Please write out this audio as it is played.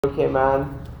came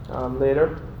on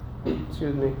later.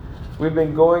 Excuse me. We've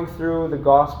been going through the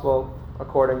gospel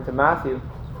according to Matthew.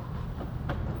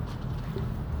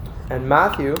 And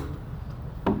Matthew,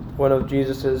 one of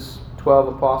Jesus'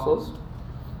 12 apostles,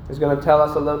 is going to tell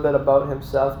us a little bit about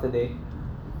himself today.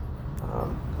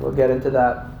 We'll get into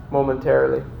that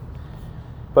momentarily.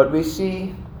 But we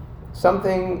see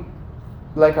something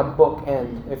like a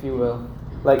bookend, if you will,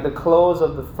 like the close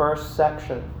of the first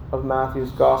section of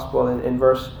Matthew's gospel in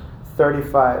verse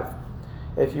 35.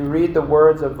 If you read the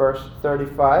words of verse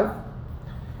 35,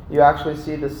 you actually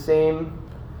see the same,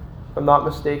 if I'm not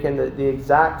mistaken, the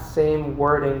exact same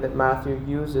wording that Matthew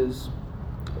uses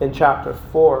in chapter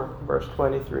 4, verse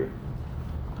 23.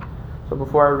 So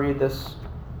before I read this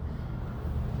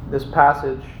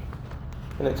passage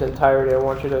in its entirety, I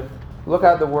want you to look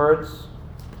at the words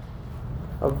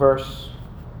of verse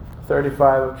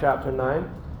 35 of chapter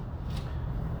 9.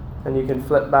 And you can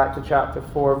flip back to chapter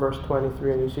 4, verse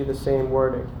 23, and you see the same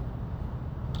wording.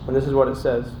 And this is what it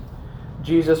says.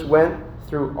 Jesus went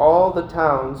through all the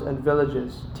towns and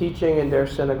villages, teaching in their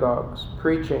synagogues,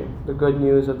 preaching the good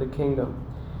news of the kingdom,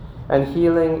 and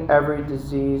healing every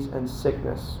disease and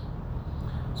sickness.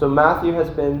 So Matthew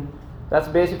that's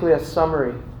basically a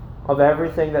summary of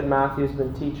everything that Matthew's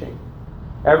been teaching.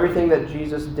 Everything that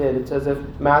Jesus did. It's as if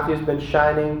Matthew's been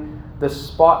shining the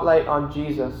spotlight on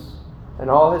Jesus and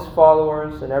all his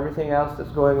followers and everything else that's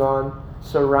going on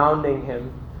surrounding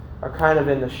him are kind of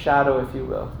in the shadow, if you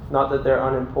will. Not that they're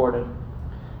unimportant.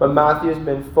 But Matthew's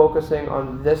been focusing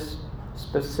on this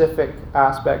specific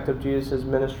aspect of Jesus'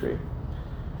 ministry.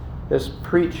 This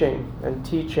preaching and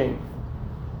teaching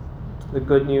the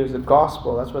good news, the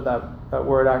gospel. That's what that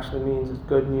word actually means, is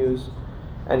good news.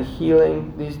 And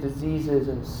healing these diseases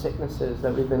and sicknesses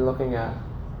that we've been looking at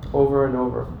over and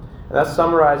over. And that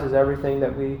summarizes everything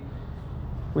that we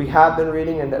have been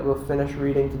reading and that we'll finish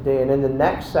reading today. And in the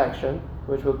next section,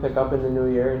 which we'll pick up in the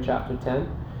new year in chapter 10,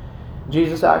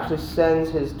 Jesus actually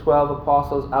sends his 12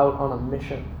 apostles out on a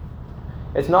mission.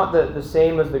 It's not the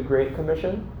same as the Great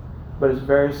Commission, but it's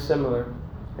very similar.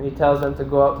 And he tells them to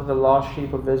go out to the lost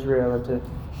sheep of Israel and to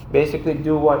basically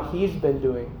do what he's been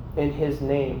doing in his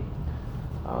name,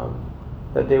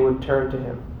 that they would turn to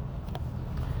him.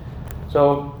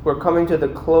 So we're coming to the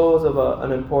close of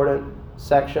an important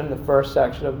section, the first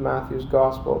section of Matthew's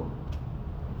Gospel.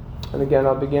 And again,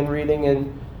 I'll begin reading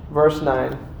in verse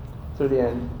 9 through the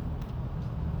end.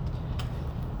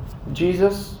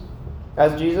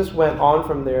 As Jesus went on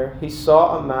from there, he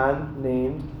saw a man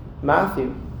named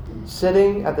Matthew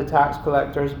sitting at the tax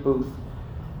collector's booth.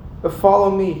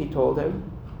 "Follow me," he told him.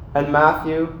 And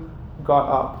Matthew got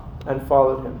up and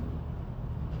followed him.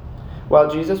 While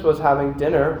Jesus was having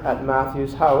dinner at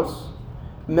Matthew's house,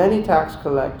 many tax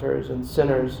collectors and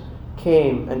sinners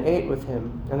came and ate with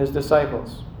him and his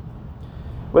disciples.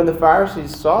 When the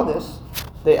Pharisees saw this,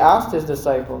 they asked his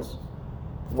disciples,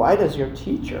 "Why does your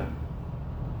teacher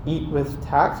eat with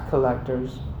tax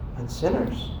collectors and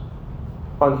sinners?"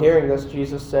 On hearing this,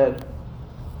 Jesus said,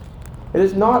 "It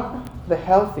is not the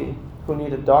healthy who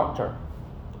need a doctor,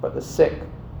 but the sick.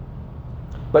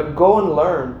 But go and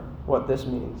learn what this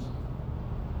means.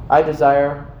 I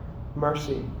desire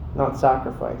mercy, not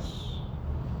sacrifice.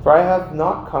 For I have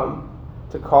not come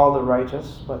to call the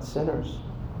righteous, but sinners."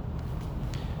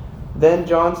 Then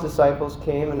John's disciples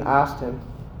came and asked him,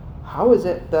 "How is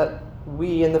it that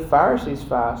we and the Pharisees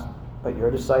fast, but your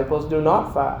disciples do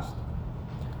not fast?"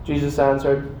 Jesus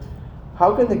answered,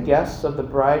 "How can the guests of the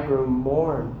bridegroom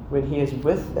mourn when he is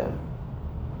with them?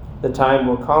 The time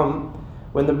will come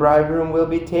when the bridegroom will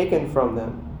be taken from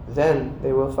them. Then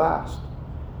they will fast.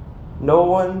 No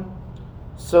one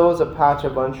sews a patch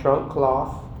of unshrunk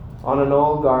cloth on an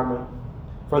old garment,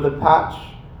 for the patch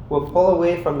will pull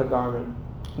away from the garment,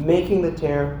 making the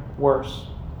tear worse.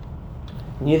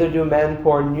 Neither do men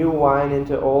pour new wine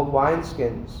into old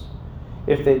wineskins.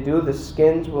 If they do, the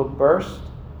skins will burst,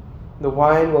 the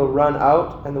wine will run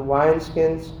out, and the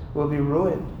wineskins will be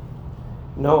ruined.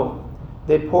 No,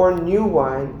 they pour new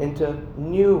wine into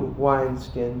new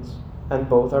wineskins, and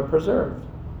both are preserved."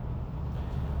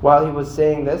 While he was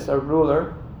saying this, a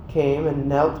ruler came and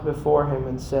knelt before him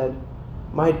and said,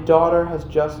 "My daughter has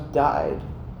just died,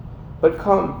 but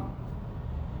come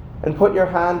and put your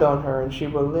hand on her and she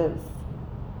will live."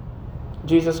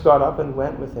 Jesus got up and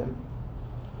went with him,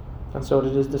 and so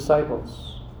did his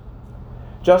disciples.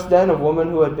 Just then a woman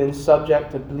who had been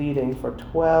subject to bleeding for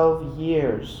 12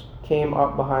 years came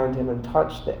up behind him and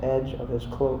touched the edge of his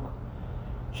cloak.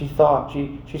 She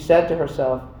said to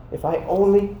herself, "If I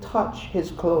only touch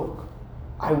his cloak,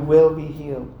 I will be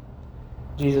healed."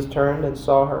 Jesus turned and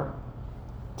saw her.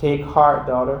 "Take heart,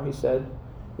 daughter," he said.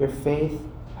 "Your faith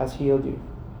has healed you."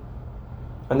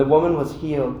 And the woman was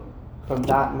healed from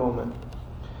that moment.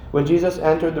 When Jesus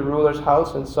entered the ruler's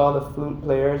house and saw the flute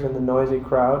players and the noisy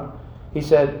crowd, he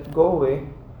said, "Go away,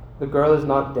 the girl is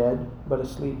not dead, but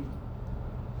asleep."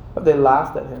 But they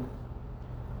laughed at him.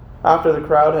 After the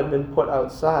crowd had been put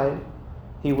outside,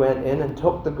 he went in and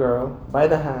took the girl by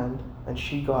the hand, and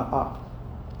she got up.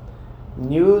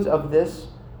 News of this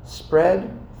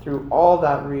spread through all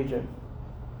that region.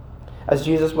 As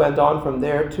Jesus went on from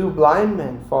there, 2 blind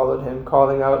men followed him,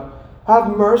 calling out,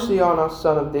 "Have mercy on us,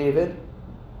 Son of David."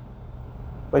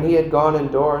 When he had gone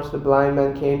indoors, the blind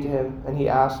men came to him, and he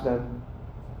asked them,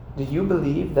 "Do you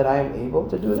believe that I am able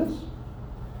to do this?"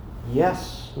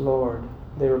 "Yes, Lord,"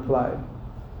 they replied.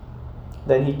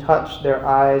 Then he touched their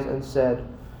eyes and said,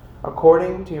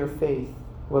 "According to your faith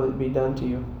will it be done to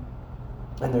you."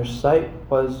 And their sight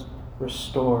was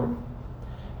restored.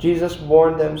 Jesus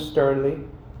warned them sternly,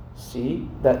 "See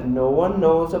that no one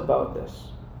knows about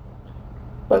this."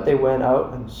 But they went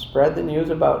out and spread the news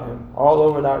about him all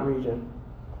over that region.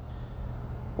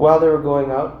 While they were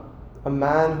going out, a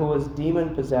man who was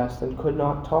demon-possessed and could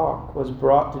not talk was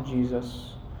brought to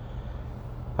Jesus.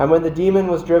 And when the demon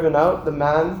was driven out, the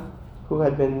man who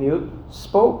had been mute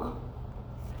spoke.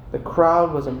 The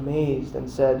crowd was amazed and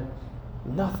said,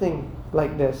 "Nothing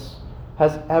like this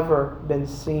has ever been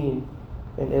seen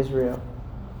in Israel."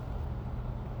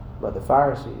 But the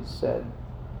Pharisees said,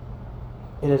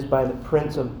 "It is by the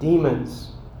prince of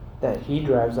demons that he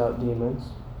drives out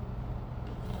demons."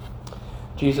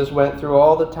 Jesus went through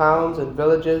all the towns and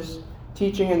villages,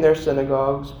 teaching in their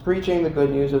synagogues, preaching the good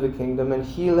news of the kingdom, and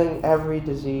healing every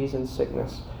disease and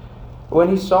sickness. When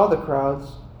he saw the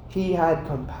crowds, he had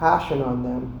compassion on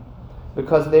them,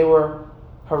 because they were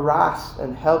harassed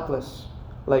and helpless,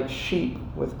 like sheep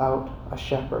without a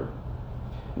shepherd.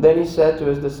 Then he said to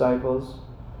his disciples,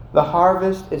 "The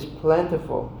harvest is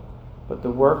plentiful, but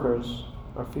the workers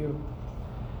are few.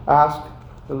 Ask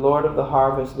the Lord of the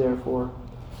harvest, therefore,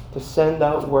 to send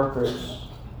out workers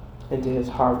into his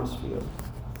harvest field."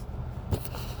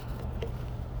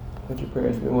 Would you pray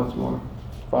with me once more?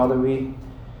 Father, we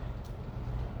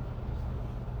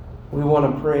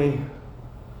want to pray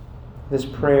this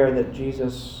prayer that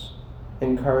Jesus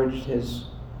encouraged his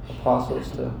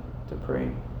apostles to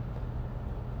pray.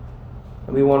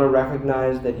 And we want to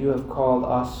recognize that you have called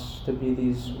us to be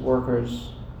these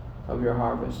workers of your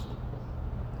harvest.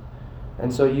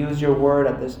 And so use your word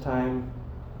at this time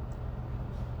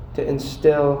to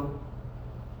instill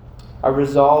a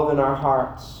resolve in our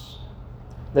hearts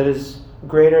that is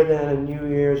greater than a New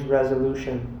Year's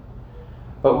resolution,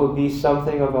 but will be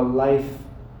something of a life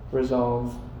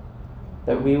resolve,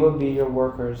 that we will be your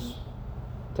workers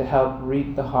to help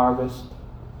reap the harvest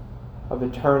of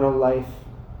eternal life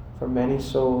for many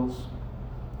souls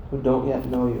who don't yet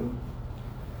know you.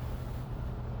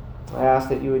 I ask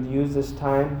that you would use this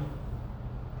time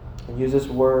and use this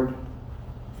word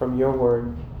from your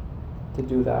word to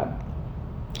do that,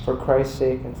 for Christ's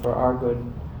sake and for our good.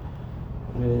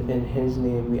 And in his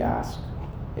name we ask.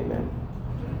 Amen.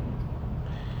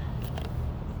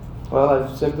 Well,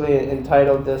 I've simply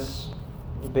entitled this,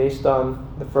 based on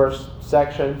the first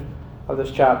section of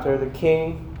this chapter, "The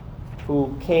King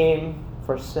Who Came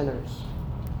for Sinners."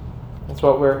 That's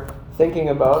what we're thinking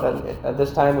about at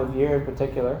this time of year in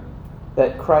particular,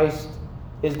 that Christ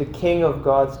is the King of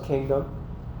God's kingdom,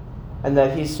 and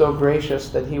that he's so gracious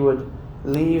that he would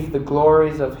leave the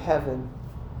glories of heaven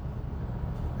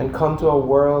and come to a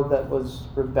world that was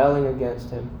rebelling against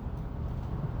him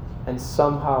and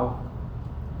somehow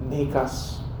make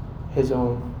us his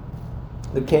own.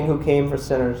 The King who came for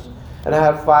sinners. And I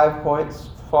have 5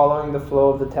 points following the flow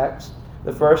of the text.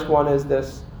 The first one is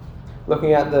this,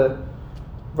 looking at the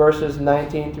verses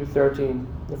 19 through 13.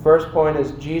 The first point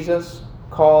is Jesus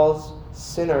calls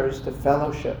sinners to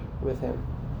fellowship with him.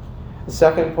 The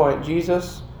second point,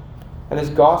 Jesus and his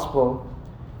gospel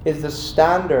is the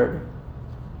standard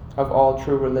of all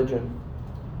true religion,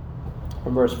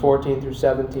 from verse 14 through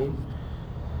 17.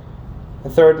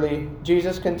 And thirdly,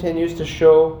 Jesus continues to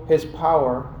show his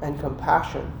power and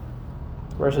compassion,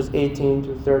 verses 18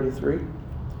 through 33.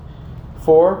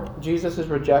 4, Jesus is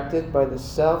rejected by the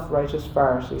self-righteous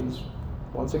Pharisees,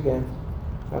 once again.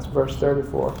 That's verse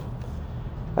 34.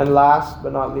 And last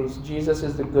but not least, Jesus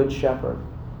is the good shepherd,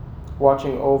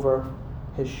 watching over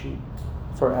his sheep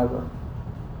forever.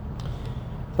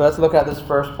 So let's look at this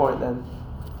first point then,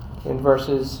 in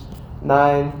verses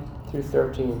 9 through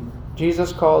 13.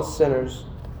 Jesus calls sinners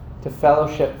to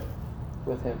fellowship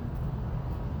with him.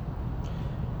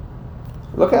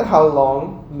 Look at how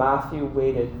long Matthew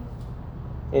waited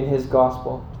in his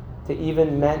gospel to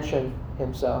even mention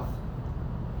himself.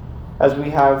 as we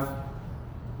have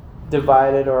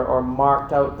divided or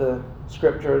marked out the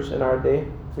scriptures in our day.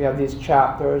 We have these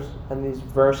chapters and these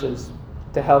verses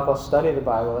to help us study the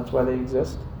Bible. That's why they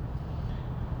exist.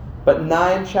 But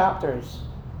 9 chapters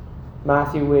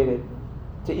Matthew waited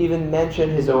to even mention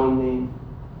his own name.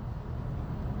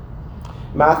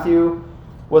 Matthew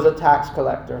was a tax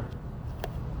collector.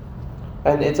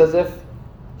 And it's as if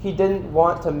he didn't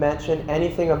want to mention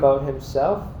anything about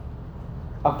himself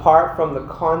apart from the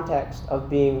context of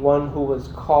being one who was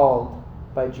called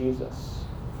by Jesus.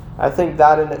 I think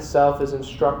that in itself is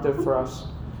instructive for us,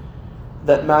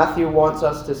 that Matthew wants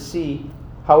us to see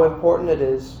how important it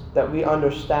is that we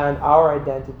understand our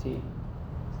identity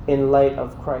in light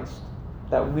of Christ.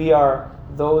 That we are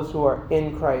those who are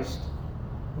in Christ,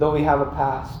 though we have a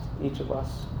past, each of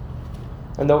us,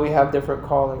 and though we have different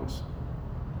callings.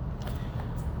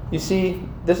 You see,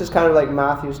 this is kind of like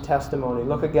Matthew's testimony.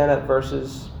 Look again at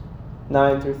verses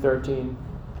 9 through 13.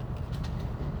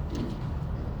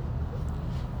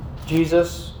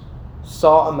 Jesus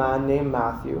saw a man named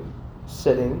Matthew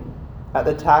sitting at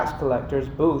the tax collector's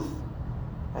booth.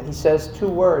 And he says 2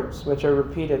 words which are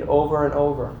repeated over and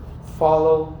over.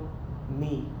 Follow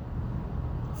me.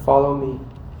 Follow me.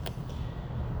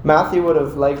 Matthew would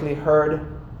have likely heard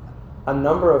a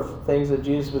number of things that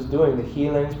Jesus was doing. The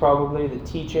healings probably, the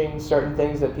teaching, certain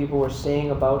things that people were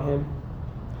saying about him.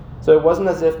 So it wasn't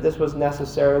as if this was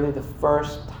necessarily the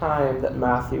first time that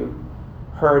Matthew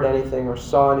heard anything or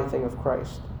saw anything of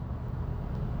Christ.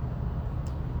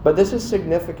 But this is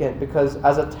significant because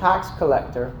as a tax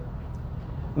collector,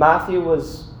 Matthew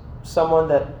was someone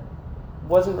that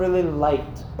wasn't really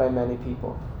liked by many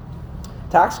people.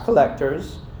 Tax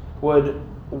collectors would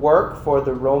work for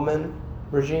the Roman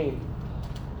regime,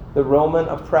 the Roman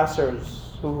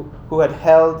oppressors who had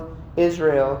held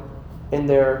Israel in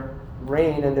their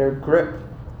reign and their grip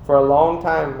for a long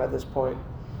time at this point.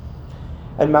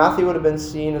 And Matthew would have been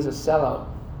seen as a sellout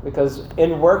because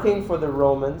in working for the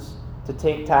Romans to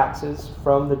take taxes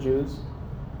from the Jews,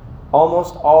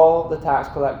 almost all the tax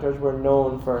collectors were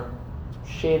known for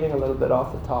shaving a little bit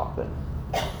off the top and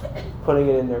putting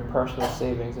it in their personal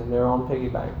savings in their own piggy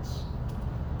banks.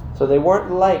 So they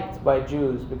weren't liked by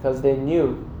Jews because they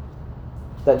knew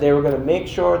that they were going to make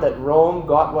sure that Rome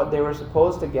got what they were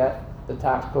supposed to get, the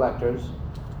tax collectors,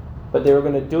 but they were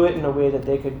going to do it in a way that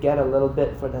they could get a little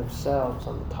bit for themselves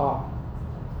on the top.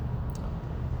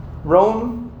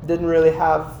 Rome didn't really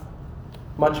have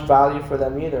much value for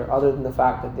them either, other than the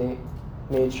fact that they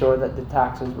made sure that the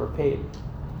taxes were paid.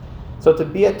 So to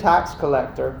be a tax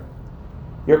collector,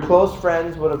 your close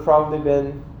friends would have probably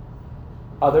been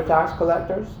other tax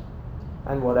collectors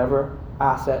and whatever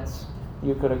assets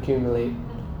you could accumulate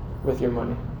with your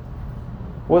money.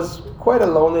 Was quite a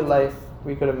lonely life,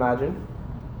 we could imagine.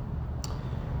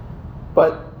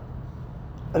 But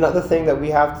another thing that we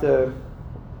have to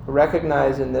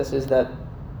recognize in this is that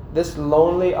this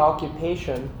lonely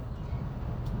occupation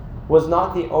was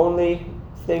not the only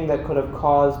thing that could have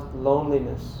caused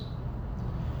loneliness.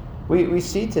 We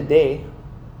see today,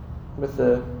 with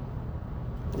the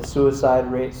suicide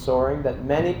rate soaring, that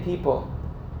many people,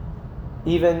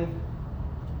 even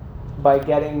by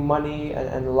getting money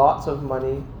and lots of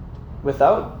money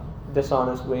without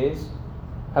dishonest ways,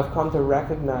 have come to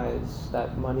recognize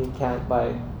that money can't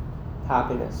buy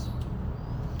happiness.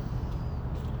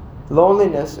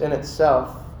 Loneliness in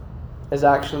itself is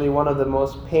actually one of the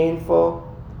most painful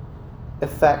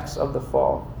effects of the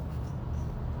fall.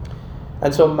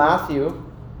 And so Matthew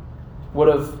would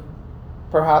have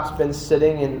perhaps been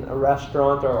sitting in a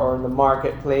restaurant or in the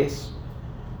marketplace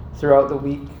throughout the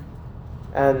week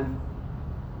and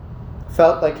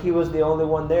felt like he was the only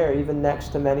one there, even next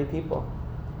to many people.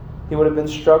 He would have been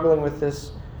struggling with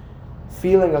this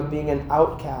feeling of being an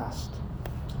outcast.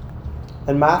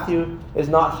 And Matthew is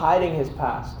not hiding his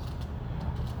past.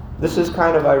 This is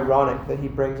kind of ironic that he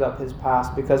brings up his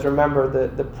past, because remember,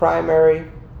 the primary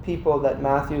people that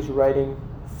Matthew's writing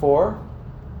for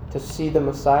to see the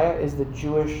Messiah is the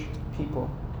Jewish people.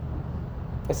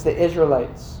 It's the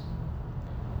Israelites.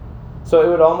 So it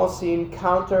would almost seem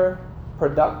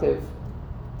counterproductive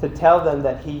to tell them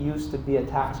that he used to be a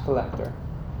tax collector.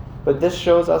 But this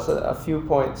shows us a few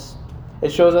points.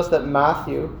 It shows us that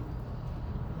Matthew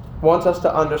wants us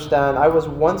to understand, I was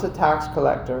once a tax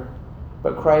collector,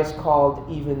 but Christ called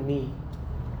even me,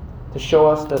 to show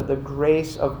us the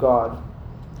grace of God.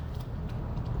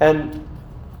 And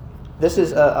this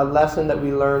is a lesson that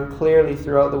we learn clearly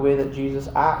throughout the way that Jesus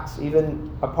acts,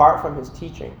 even apart from his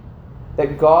teaching.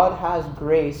 That God has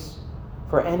grace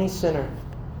for any sinner,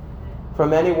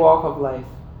 from any walk of life,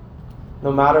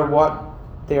 no matter what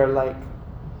they are like,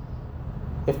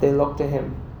 if they look to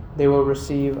him. they will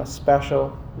receive a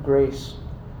special grace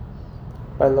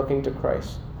by looking to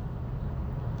Christ.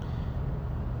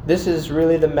 This is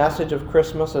really the message of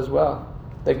Christmas as well.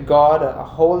 That God, a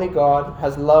holy God,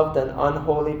 has loved an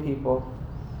unholy people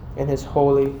in his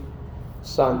holy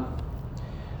Son.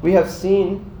 We have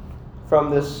seen from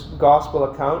this gospel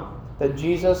account that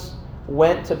Jesus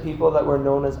went to people that were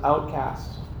known as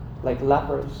outcasts, like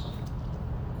lepers,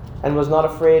 and was not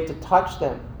afraid to touch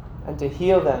them and to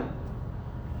heal them,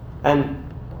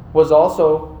 and was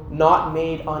also not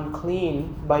made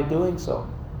unclean by doing so.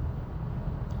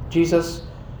 Jesus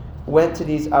went to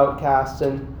these outcasts,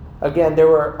 and again, there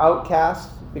were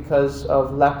outcasts because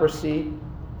of leprosy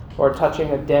or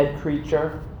touching a dead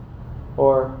creature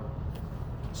or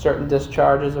certain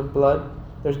discharges of blood.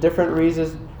 There's different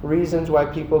reasons why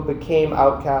people became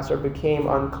outcasts or became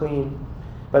unclean.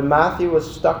 But Matthew was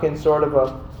stuck in sort of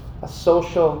a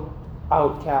social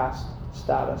outcast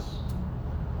status,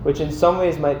 which in some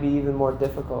ways might be even more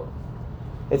difficult.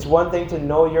 It's one thing to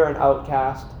know you're an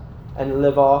outcast and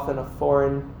live off in a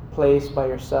foreign place by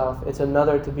yourself. It's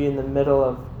another to be in the middle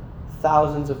of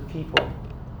thousands of people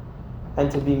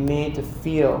and to be made to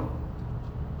feel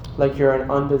like you're an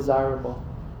undesirable.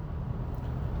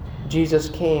 Jesus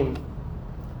came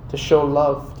to show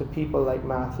love to people like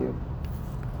Matthew.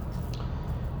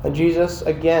 And Jesus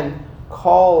again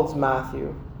calls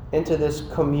Matthew into this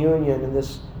communion and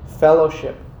this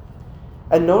fellowship.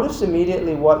 And notice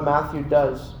immediately what Matthew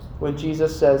does when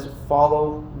Jesus says,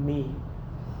 "Follow me."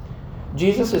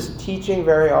 Jesus is teaching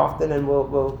very often and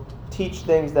will teach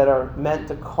things that are meant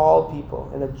to call people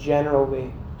in a general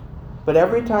way. But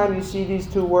every time you see these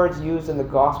two words used in the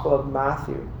Gospel of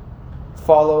Matthew,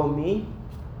 "follow me,"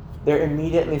 they're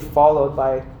immediately followed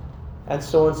by, "and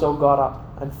so got up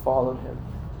and followed him."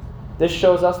 This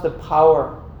shows us the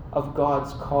power of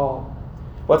God's call.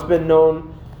 What's been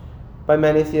known by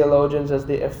many theologians as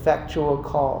the effectual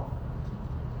call.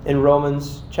 In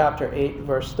Romans chapter 8,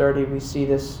 verse 30, we see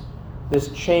this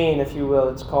chain, if you will.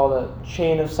 It's called a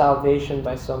chain of salvation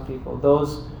by some people.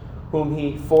 Those whom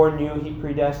he foreknew, he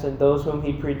predestined. Those whom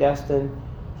he predestined,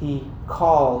 he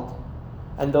called.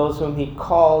 And those whom he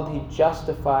called, he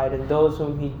justified. And those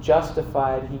whom he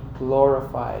justified, he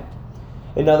glorified.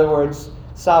 In other words,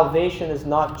 salvation is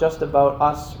not just about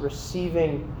us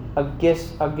receiving a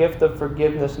gift of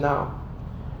forgiveness now,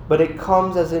 but it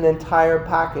comes as an entire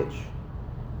package.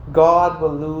 God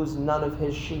will lose none of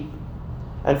his sheep.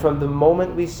 And from the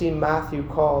moment we see Matthew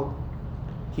called,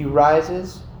 he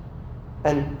rises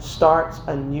and starts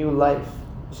a new life.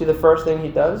 You see the first thing he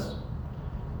does?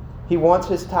 He wants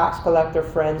his tax collector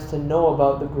friends to know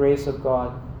about the grace of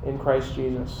God in Christ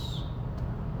Jesus.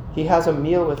 He has a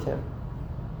meal with him.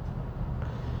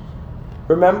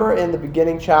 Remember in the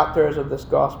beginning chapters of this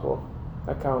gospel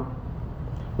account,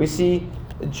 we see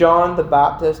John the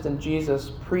Baptist and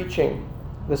Jesus preaching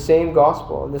the same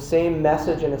gospel, the same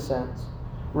message in a sense.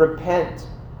 Repent,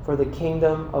 for the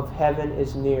kingdom of heaven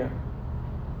is near.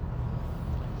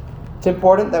 It's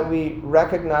important that we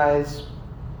recognize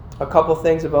a couple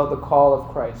things about the call of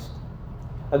Christ.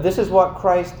 And this is what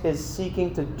Christ is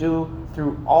seeking to do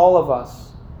through all of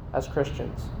us as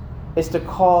Christians, is to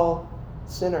call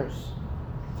sinners.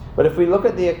 But if we look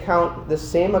at the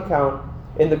same account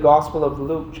in the Gospel of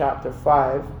Luke chapter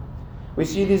 5, we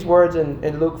see these words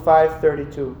in Luke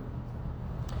 5:32.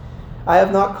 "I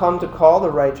have not come to call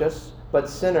the righteous, but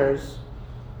sinners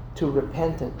to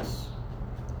repentance."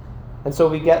 And so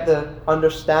we get the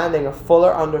understanding, a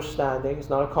fuller understanding. It's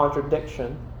not a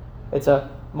contradiction. It's a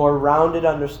more rounded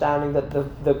understanding that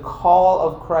the call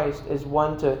of Christ is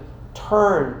one to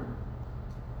turn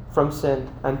from sin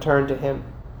and turn to him.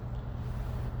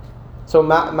 So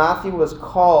Matthew was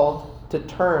called to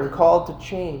turn, called to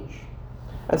change.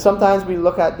 And sometimes we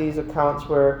look at these accounts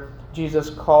where Jesus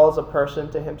calls a person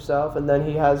to himself and then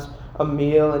he has a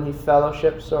meal and he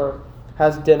fellowships or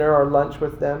has dinner or lunch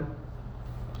with them.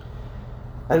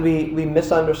 And we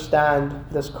misunderstand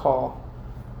this call.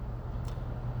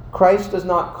 Christ does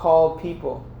not call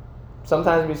people.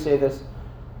 Sometimes we say this,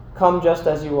 "Come just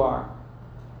as you are."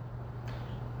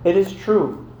 It is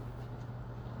true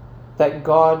that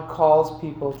God calls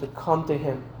people to come to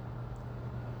him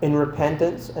in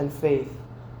repentance and faith,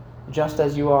 just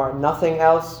as you are. "Nothing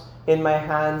else in my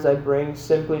hands I bring,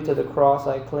 simply to the cross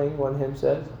I cling," one hymn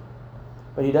says.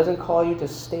 But he doesn't call you to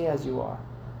stay as you are.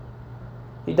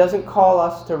 He doesn't call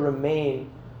us to remain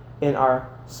in our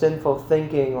sinful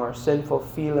thinking or sinful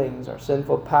feelings or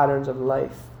sinful patterns of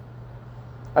life.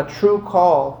 A true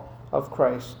call of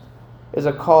Christ is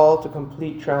a call to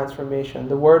complete transformation.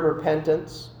 The word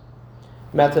repentance,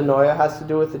 metanoia, has to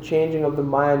do with the changing of the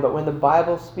mind, but when the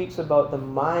Bible speaks about the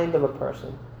mind of a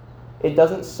person, it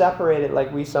doesn't separate it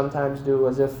like we sometimes do,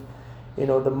 as if,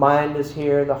 the mind is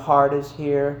here, the heart is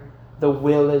here, the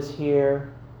will is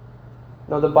here.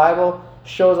 No, the Bible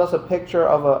shows us a picture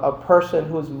of a person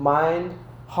whose mind,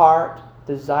 heart,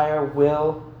 desire,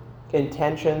 will,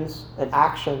 intentions, and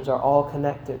actions are all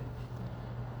connected.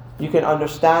 You can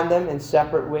understand them in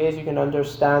separate ways, you can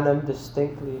understand them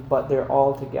distinctly, but they're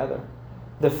all together.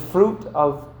 The fruit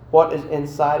of what is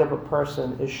inside of a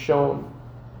person is shown.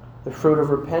 The fruit of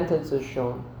repentance is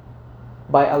shown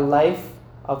by a life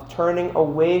of turning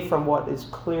away from what is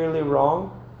clearly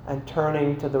wrong and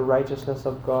turning to the righteousness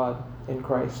of God in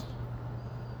Christ.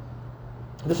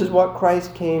 This is what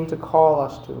Christ came to call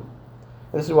us to.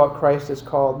 This is what Christ has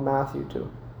called Matthew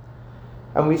to.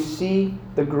 And we see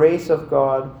the grace of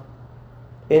God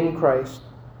in Christ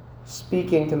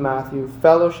speaking to Matthew,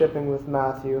 fellowshipping with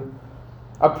Matthew,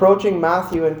 approaching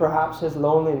Matthew in perhaps his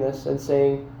loneliness and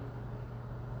saying,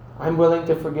 I'm willing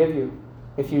to forgive you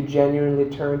if you genuinely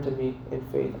turn to me in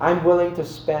faith. I'm willing to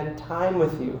spend time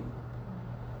with you.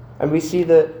 And we see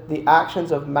the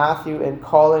actions of Matthew in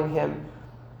calling him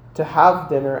to have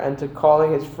dinner and to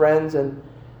calling his friends and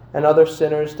other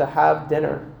sinners to have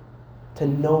dinner, to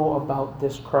know about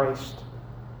this Christ.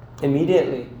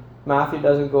 Immediately, Matthew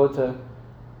doesn't go to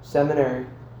seminary.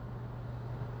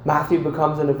 Matthew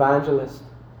becomes an evangelist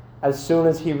as soon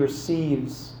as he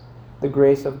receives the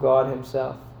grace of God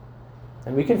himself.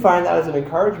 And we can find that as an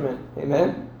encouragement.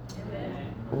 Amen?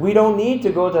 Amen. We don't need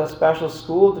to go to a special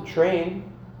school to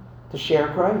train to share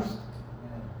Christ.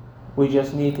 We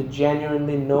just need to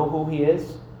genuinely know who he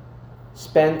is,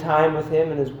 spend time with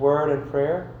him in his word and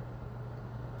prayer,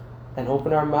 and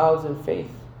open our mouths in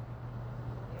faith.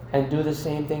 And do the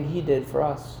same thing he did for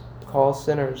us. Call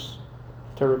sinners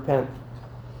to repent.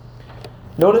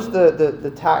 Notice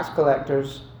the tax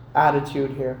collector's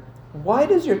attitude here. Why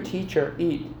does your teacher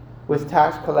eat with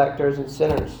tax collectors and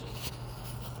sinners?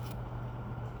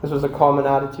 This was a common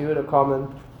attitude, a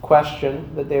common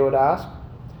question that they would ask.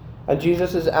 And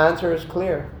Jesus' answer is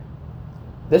clear.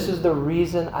 This is the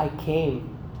reason I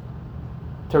came,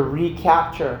 to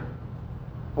recapture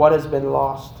what has been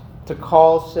lost, to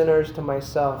call sinners to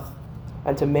myself,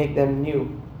 and to make them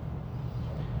new.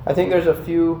 I think there's a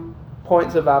few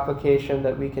points of application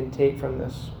that we can take from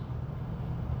this.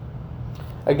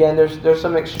 Again, there's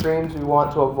some extremes we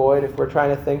want to avoid if we're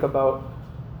trying to think about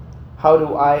how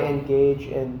do I engage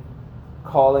in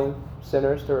calling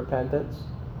sinners to repentance.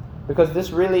 Because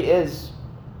this really is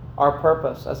our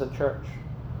purpose as a church.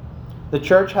 The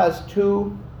church has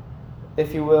two,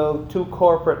 if you will, two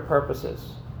corporate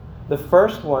purposes. The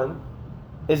first one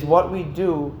is what we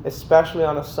do, especially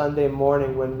on a Sunday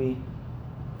morning when we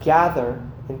gather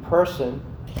in person.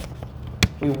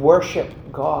 We worship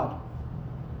God.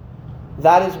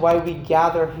 That is why we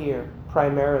gather here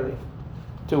primarily,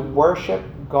 to worship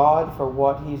God for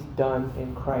what he's done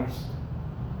in Christ.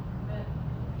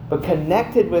 But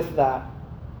connected with that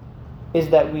is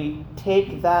that we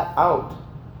take that out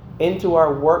into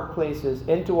our workplaces,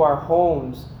 into our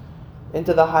homes,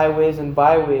 into the highways and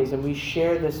byways, and we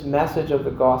share this message of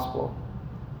the gospel.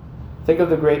 Think of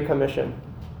the Great Commission.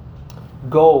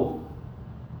 Go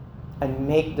and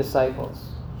make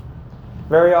disciples.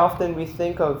 Very often we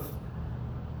think of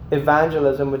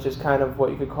evangelism, which is kind of what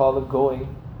you could call the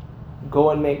going. Go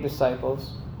and make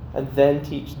disciples, and then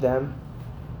teach them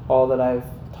all that I've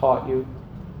taught you.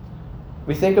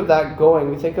 We think of that going,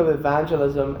 we think of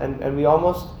evangelism, and we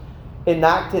almost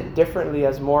enact it differently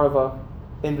as more of a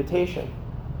invitation.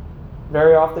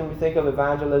 Very often we think of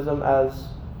evangelism as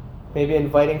maybe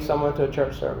inviting someone to a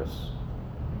church service.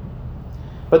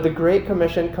 But the Great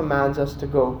Commission commands us to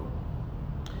go.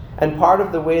 And part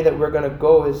of the way that we're going to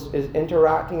go is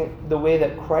interacting the way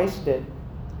that Christ did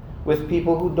with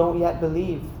people who don't yet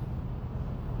believe.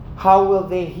 How will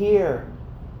they hear?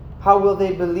 How will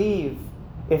they believe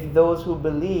if those who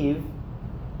believe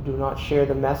do not share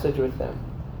the message with them?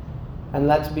 And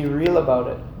let's be real about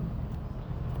it.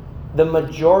 The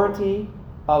majority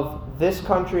of this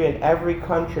country and every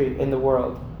country in the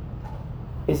world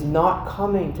is not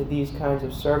coming to these kinds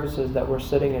of services that we're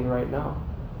sitting in right now.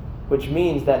 Which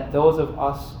means that those of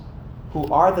us who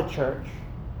are the church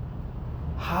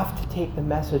have to take the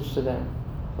message to them,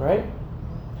 right?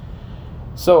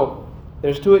 So,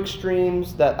 there's two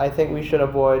extremes that I think we should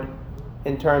avoid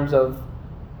in terms of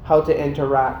how to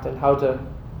interact and how to,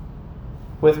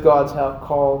 with God's help,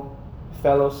 call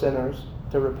fellow sinners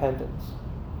to repentance.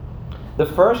 The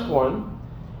first one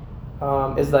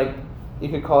is like, you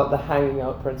could call it the hanging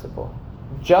out principle.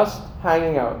 Just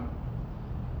hanging out.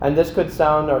 And this could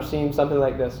sound or seem something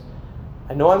like this.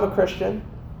 I know I'm a Christian.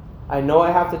 I know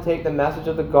I have to take the message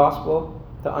of the gospel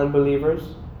to unbelievers.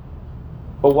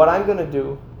 But what I'm going to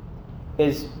do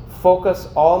is focus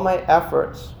all my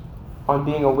efforts on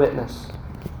being a witness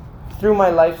through my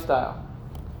lifestyle.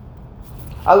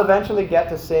 I'll eventually get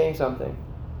to saying something,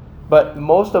 but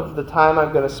most of the time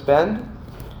I'm going to spend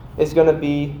is going to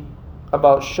be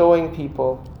about showing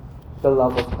people the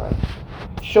love of Christ.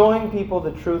 Showing people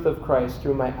the truth of Christ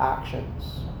through my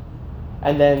actions.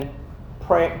 And then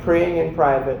praying in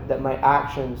private that my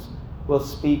actions will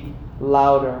speak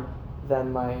louder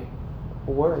than my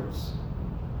words.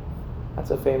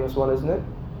 That's a famous one, isn't it?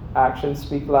 Actions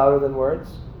speak louder than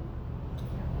words.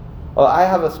 Well, I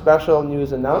have a special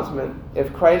news announcement.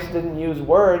 If Christ didn't use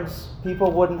words,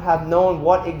 people wouldn't have known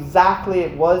what exactly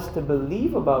it was to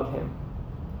believe about him.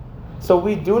 So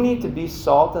we do need to be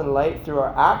salt and light through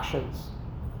our actions,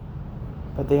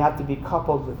 but they have to be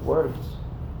coupled with words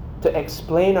to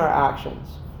explain our actions.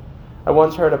 I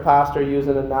once heard a pastor use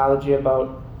an analogy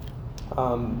about,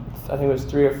 I think it was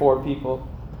 3 or 4 people.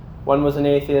 One was an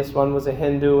atheist, one was a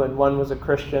Hindu, and one was a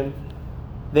Christian.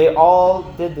 They all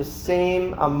did the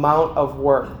same amount of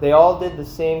work. They all did the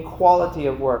same quality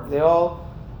of work. They all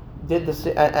did the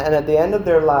same, and at the end of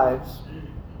their lives,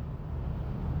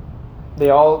 they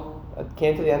all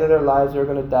came to the end of their lives, they were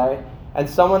going to die, and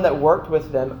someone that worked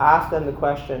with them asked them the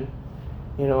question,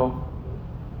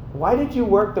 why did you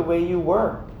work the way you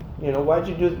were? Why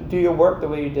did you do your work the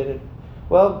way you did it?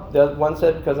 Well, one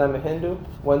said because I'm a Hindu,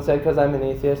 one said because I'm an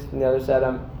atheist, and the other said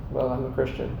I'm a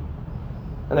Christian.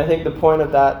 And I think the point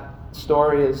of that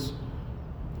story is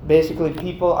basically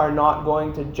people are not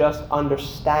going to just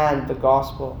understand the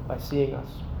gospel by seeing us.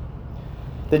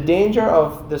 The danger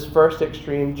of this first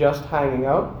extreme, just hanging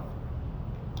out,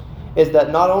 is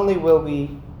that not only will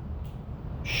we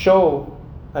show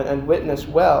and witness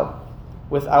well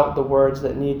without the words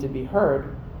that need to be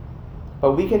heard,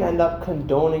 but we can end up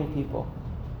condoning people,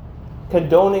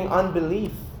 condoning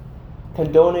unbelief,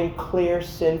 condoning clear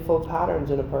sinful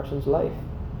patterns in a person's life.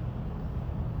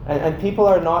 And people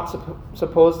are not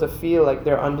supposed to feel like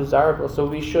they're undesirable. So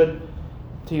we should,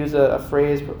 to use a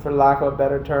phrase for lack of a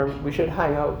better term, we should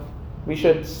hang out. We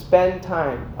should spend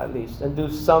time, at least, and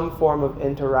do some form of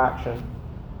interaction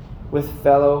with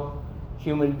fellow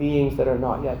human beings that are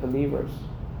not yet believers.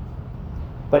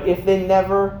 But if they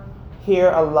never hear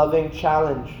a loving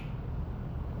challenge,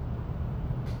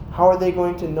 how are they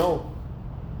going to know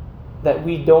that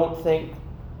we don't think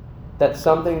that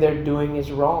something they're doing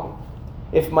is wrong?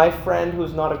 If my friend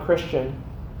who's not a Christian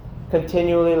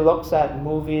continually looks at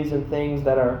movies and things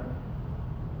that are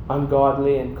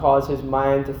ungodly and cause his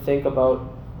mind to think about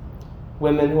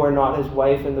women who are not his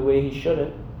wife in the way he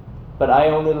shouldn't, but I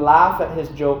only laugh at his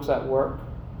jokes at work,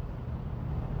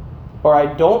 or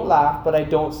I don't laugh but I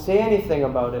don't say anything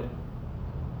about it,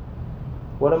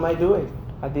 what am I doing?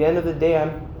 At the end of the day,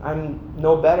 I'm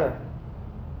no better.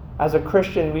 As a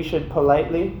Christian, we should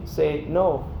politely say,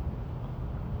 no,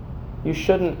 you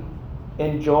shouldn't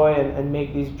enjoy and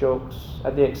make these jokes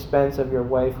at the expense of your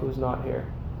wife who's not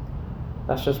here.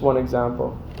 That's just one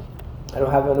example. I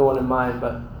don't have anyone in mind,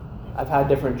 but I've had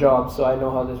different jobs, so I know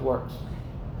how this works.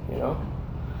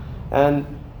 And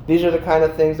these are the kind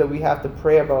of things that we have to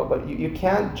pray about, but you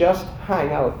can't just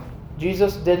hang out.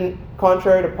 Jesus didn't,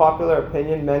 contrary to popular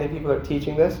opinion, many people are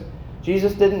teaching this,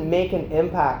 Jesus didn't make an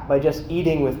impact by just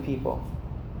eating with people.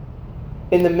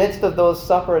 In the midst of those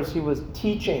suppers, he was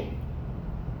teaching.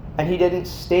 And he didn't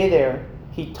stay there.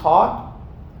 He taught,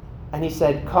 and he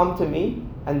said, come to me.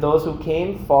 And those who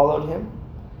came followed him.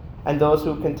 And those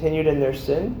who continued in their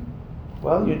sin,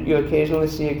 well, you occasionally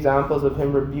see examples of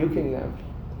him rebuking them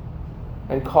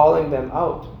and calling them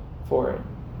out for it.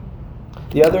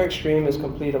 The other extreme is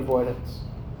complete avoidance.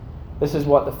 This is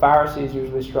what the Pharisees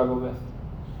usually struggle with.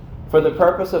 For the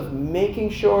purpose of making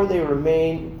sure they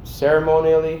remain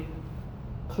ceremonially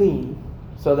clean,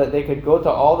 so that they could go to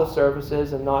all the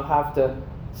services and not have to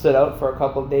sit out for a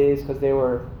couple of days because they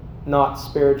were not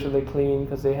spiritually clean,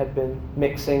 because they had been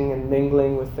mixing and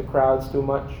mingling with the crowds too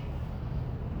much.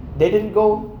 They didn't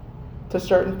go to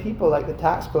certain people like the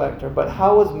tax collector. But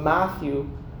how was Matthew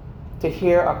to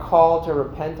hear a call to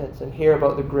repentance and hear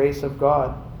about the grace of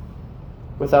God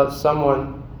without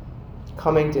someone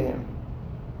coming to him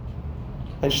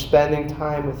and spending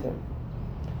time with him?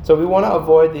 So we want to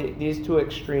avoid these two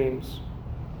extremes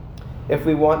if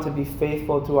we want to be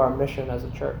faithful to our mission as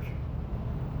a church.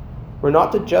 We're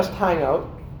not to just hang out,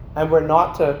 and we're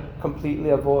not to completely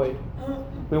avoid.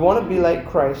 We want to be like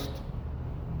Christ,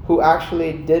 who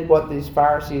actually did what these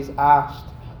Pharisees asked,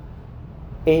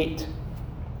 ate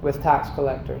with tax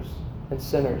collectors and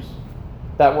sinners.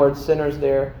 That word sinners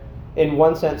there, in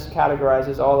one sense,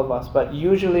 categorizes all of us, but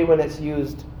usually when it's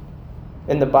used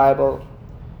in the Bible,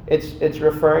 It's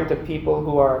referring to people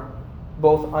who are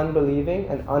both unbelieving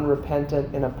and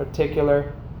unrepentant in a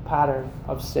particular pattern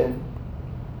of sin.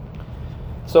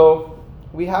 So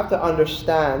we have to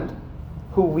understand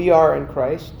who we are in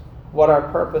Christ, what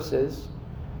our purpose is,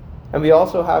 and we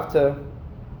also have to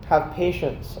have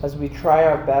patience as we try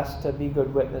our best to be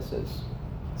good witnesses.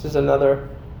 This is another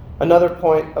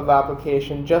point of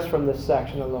application just from this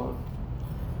section alone.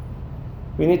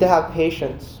 We need to have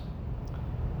patience.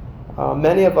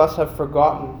 Many of us have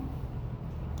forgotten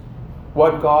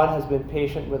what God has been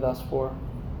patient with us for.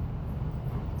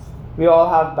 We all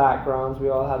have backgrounds, we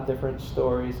all have different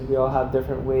stories, we all have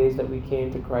different ways that we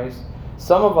came to Christ.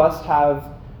 Some of us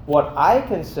have what I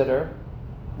consider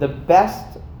the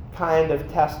best kind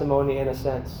of testimony in a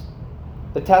sense.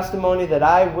 The testimony that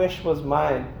I wish was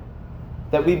mine,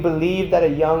 that we believed at a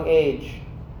young age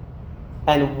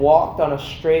and walked on a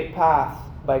straight path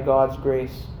by God's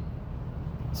grace.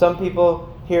 Some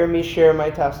people hear me share my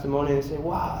testimony and say,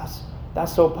 wow,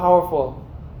 that's so powerful.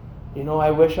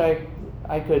 I wish I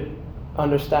could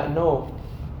understand. No.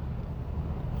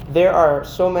 There are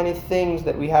so many things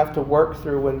that we have to work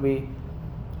through when we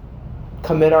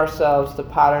commit ourselves to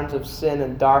patterns of sin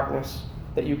and darkness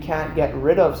that you can't get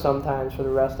rid of sometimes for the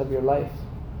rest of your life.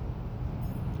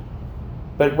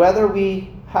 But whether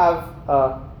we have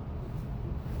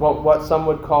what some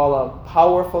would call a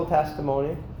powerful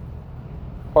testimony,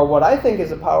 or what I think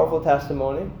is a powerful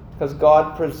testimony, because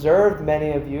God preserved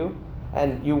many of you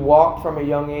and you walked from a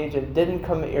young age and didn't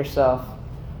commit yourself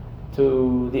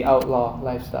to the outlaw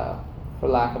lifestyle, for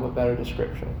lack of a better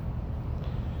description.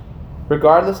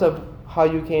 Regardless of how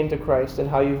you came to Christ and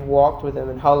how you've walked with Him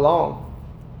and how long,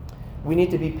 we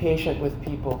need to be patient with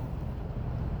people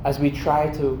as we try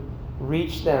to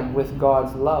reach them with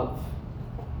God's love.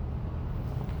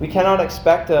 We cannot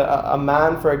expect a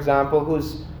man, for example,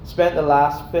 who's spent the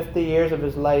last 50 years of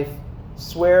his life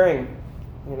swearing,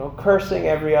 cursing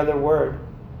every other word,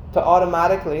 to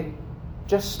automatically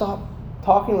just stop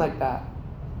talking like that.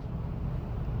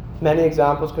 Many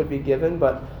examples could be given,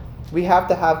 but we have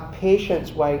to have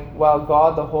patience while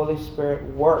God, the Holy Spirit,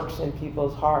 works in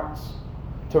people's hearts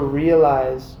to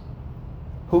realize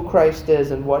who Christ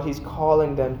is and what He's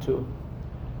calling them to.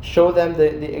 Show them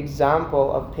the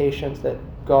example of patience that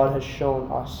God has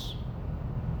shown us.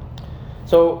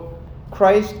 So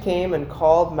Christ came and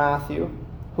called Matthew,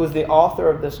 who's the author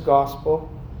of this gospel,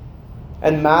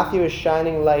 and Matthew is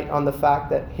shining light on the fact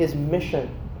that his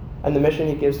mission, and the mission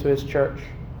he gives to his church,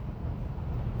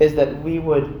 is that we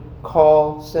would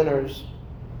call sinners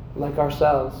like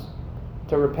ourselves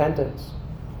to repentance.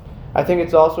 I think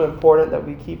it's also important that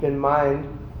we keep in mind,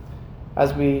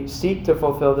 as we seek to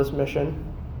fulfill this mission,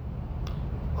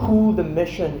 who the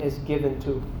mission is given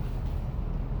to.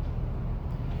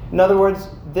 In other words,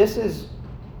 this is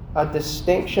a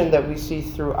distinction that we see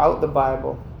throughout the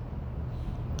Bible.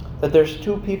 That there's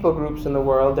two people groups in the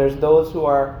world. There's those who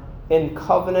are in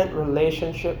covenant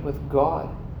relationship with God,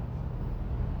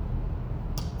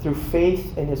 through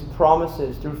faith in His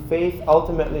promises, through faith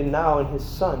ultimately now in His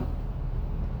Son.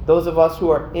 Those of us who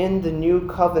are in the new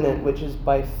covenant, which is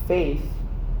by faith,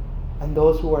 and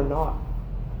those who are not.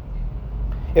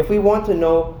 If we want to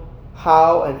know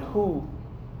how and who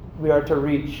we are to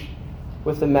reach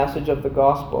with the message of the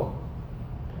gospel,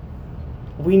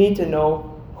 we need to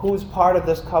know who's part of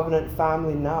this covenant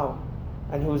family now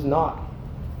and who's not.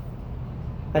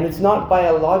 And it's not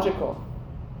biological.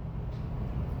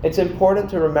 It's important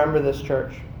to remember this,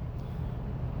 church.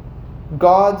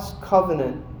 God's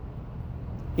covenant,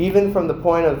 even from the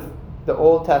point of the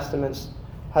Old Testament,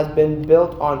 has been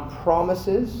built on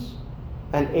promises,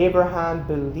 and Abraham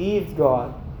believed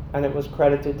God, and it was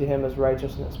credited to him as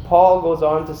righteousness. Paul goes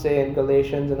on to say in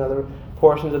Galatians and other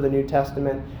portions of the New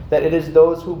Testament that it is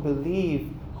those who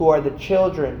believe who are the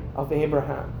children of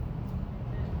Abraham.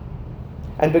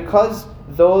 And because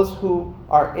those who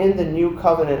are in the new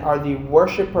covenant are the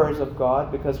worshipers of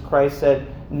God, because Christ said,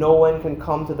 no one can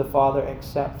come to the Father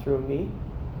except through me,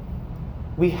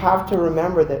 we have to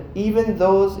remember that even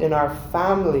those in our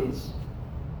families,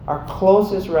 our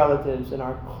closest relatives and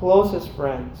our closest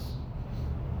friends,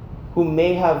 who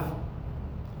may have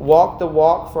walked the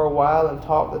walk for a while and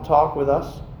talked the talk with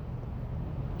us,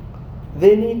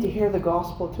 they need to hear the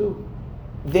gospel too.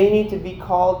 They need to be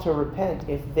called to repent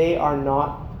if they are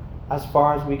not, as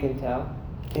far as we can tell,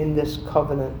 in this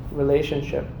covenant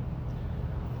relationship.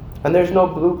 And there's no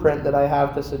blueprint that I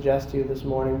have to suggest to you this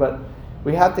morning, but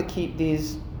we have to keep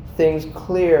these things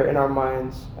clear in our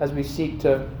minds as we seek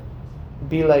to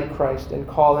be like Christ in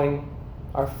calling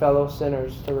our fellow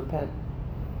sinners to repent.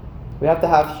 We have to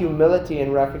have humility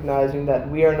in recognizing that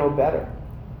we are no better.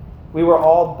 We were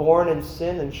all born in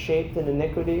sin and shaped in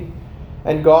iniquity,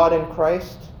 and God in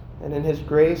Christ and in His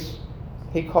grace,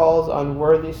 He calls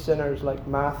unworthy sinners like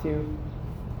Matthew,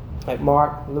 like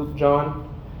Mark, Luke, John,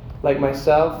 like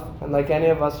myself, and like any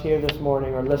of us here this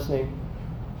morning or listening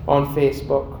on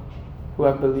Facebook who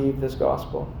have believed this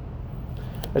gospel.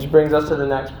 Which brings us to the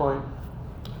next point.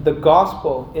 The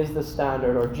gospel is the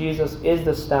standard, or Jesus is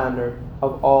the standard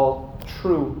of all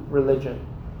true religion,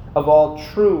 of all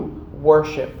true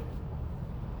worship.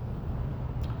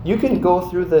 You can go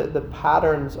through the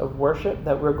patterns of worship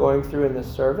that we're going through in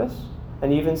this service,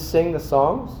 and even sing the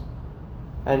songs,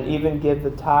 and even give the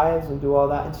tithes and do all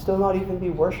that, and still not even be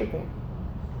worshiping.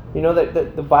 You know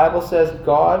that the Bible says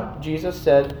Jesus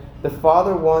said, the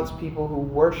Father wants people who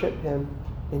worship Him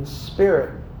in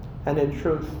spirit and in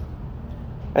truth.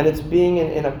 And it's being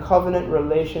in a covenant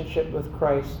relationship with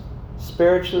Christ,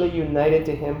 spiritually united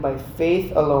to Him by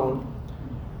faith alone,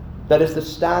 that is the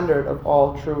standard of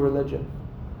all true religion.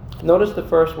 Notice the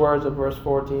first words of verse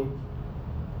 14.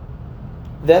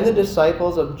 Then the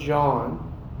disciples of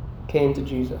John came to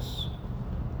Jesus.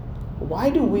 Why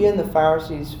do we and the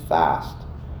Pharisees fast,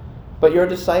 but your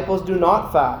disciples do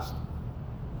not fast?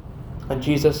 And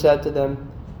Jesus said to them,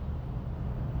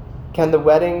 can the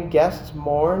wedding guests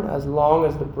mourn as long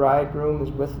as the bridegroom is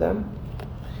with them?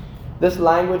 This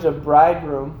language of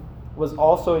bridegroom was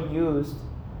also used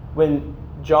when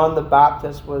John the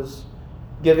Baptist was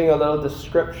giving a little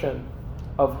description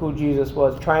of who Jesus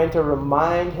was, trying to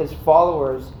remind his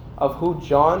followers of who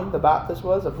John the Baptist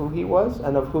was, of who he was,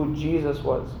 and of who Jesus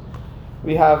was.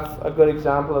 We have a good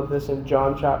example of this in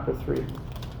John chapter 3.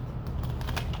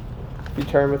 If you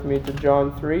turn with me to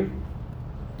John 3.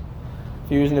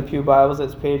 If you're using the Pew Bibles,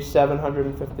 it's page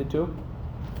 752.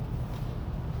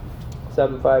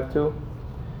 752.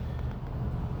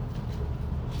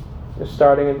 Just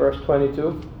starting in verse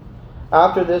 22.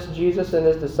 After this, Jesus and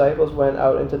His disciples went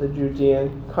out into the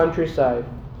Judean countryside,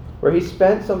 where He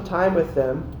spent some time with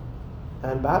them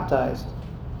and baptized.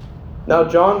 Now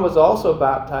John was also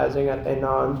baptizing at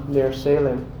Aenon near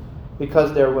Salem,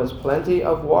 because there was plenty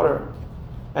of water,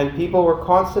 and people were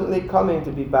constantly coming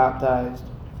to be baptized.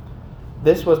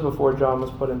 This was before John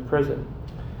was put in prison.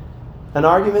 An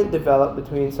argument developed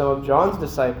between some of John's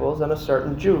disciples and a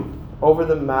certain Jew over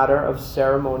the matter of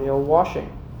ceremonial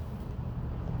washing.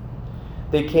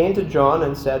 They came to John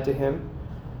and said to him,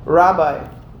 Rabbi,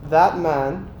 that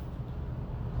man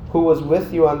who was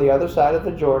with you on the other side of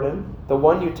the Jordan, the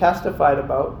one you testified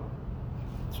about,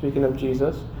 speaking of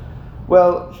Jesus,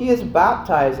 well, he is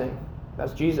baptizing.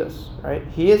 That's Jesus, right?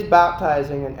 He is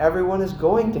baptizing and everyone is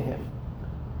going to him.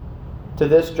 To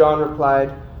this John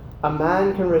replied, a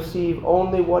man can receive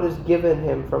only what is given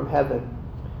him from heaven.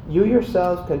 You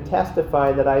yourselves can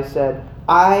testify that I said,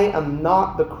 I am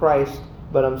not the Christ,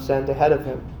 but am sent ahead of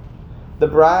him. The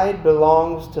bride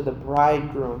belongs to the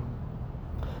bridegroom.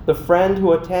 The friend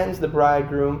who attends the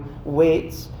bridegroom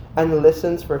waits and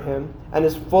listens for him and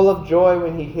is full of joy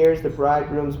when he hears the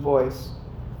bridegroom's voice.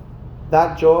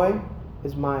 That joy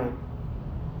is mine,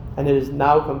 and it is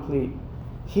now complete.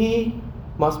 He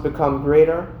must become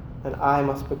greater, and I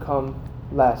must become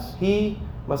less. He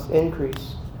must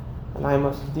increase, and I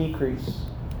must decrease.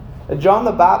 John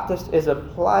the Baptist is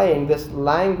applying this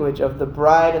language of the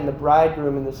bride and the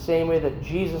bridegroom in the same way that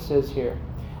Jesus is here.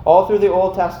 All through the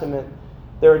Old Testament,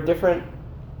 there are different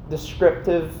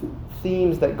descriptive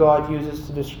themes that God uses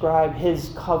to describe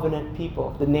His covenant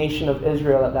people, the nation of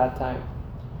Israel at that time.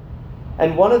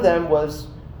 And one of them was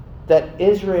that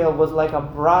Israel was like a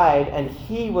bride and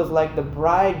He was like the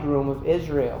bridegroom of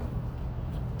Israel.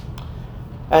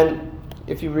 And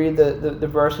if you read the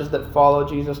verses that follow,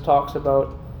 Jesus talks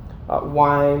about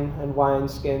wine and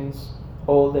wineskins,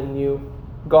 old and new.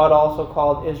 God also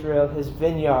called Israel His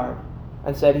vineyard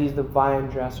and said He's the vine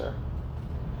dresser.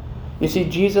 You see,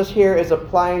 Jesus here is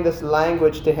applying this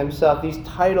language to Himself, these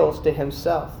titles to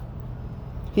Himself.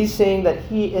 He's saying that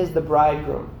He is the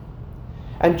bridegroom.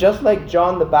 And just like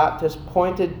John the Baptist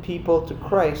pointed people to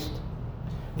Christ,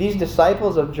 these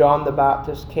disciples of John the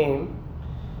Baptist came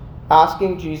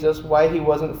asking Jesus why He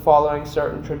wasn't following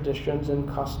certain traditions and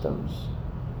customs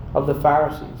of the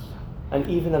Pharisees and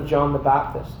even of John the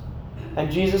Baptist.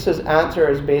 And Jesus' answer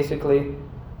is basically,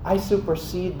 I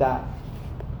supersede that.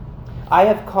 I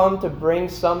have come to bring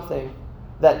something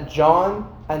that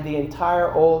John and the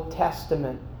entire Old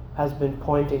Testament has been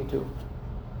pointing to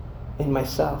in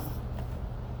myself.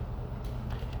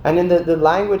 And in the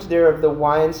language there of the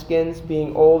wineskins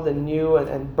being old and new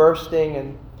and bursting,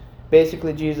 and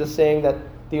basically Jesus saying that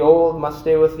the old must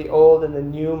stay with the old and the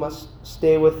new must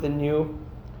stay with the new.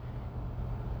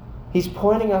 He's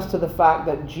pointing us to the fact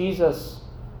that Jesus,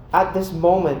 at this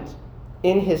moment,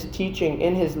 in his teaching,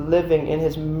 in his living, in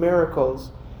his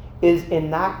miracles, is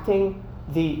enacting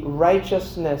the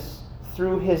righteousness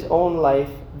through his own life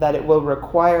that it will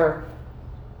require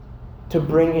to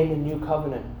bring in a new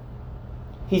covenant.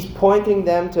 He's pointing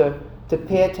them to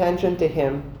pay attention to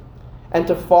him and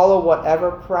to follow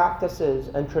whatever practices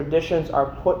and traditions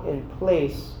are put in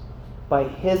place by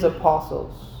his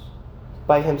apostles,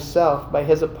 by himself, by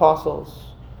his apostles,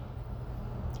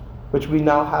 which we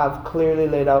now have clearly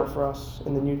laid out for us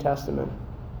in the New Testament.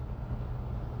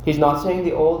 He's not saying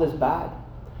the old is bad.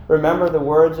 Remember the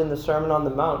words in the Sermon on the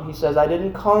Mount. He says, I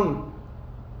didn't come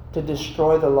to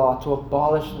destroy the law, to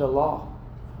abolish the law,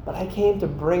 but I came to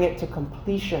bring it to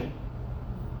completion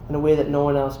in a way that no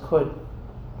one else could.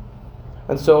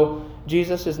 And so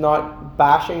Jesus is not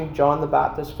bashing John the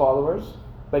Baptist's followers,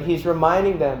 but he's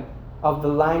reminding them of the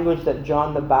language that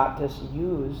John the Baptist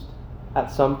used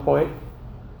at some point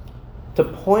to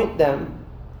point them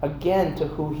again to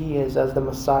who he is as the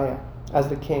Messiah, as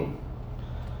the King.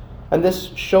 And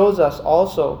this shows us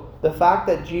also the fact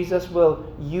that Jesus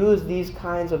will use these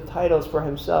kinds of titles for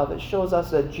himself. It shows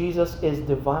us that Jesus is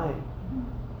divine.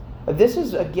 This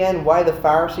is again why the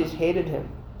Pharisees hated him.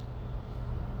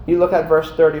 You look at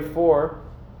verse 34,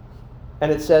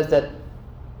 and it says that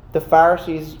the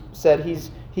Pharisees said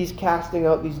he's casting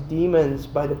out these demons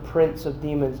by the prince of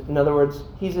demons. In other words,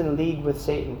 he's in league with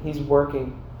Satan. He's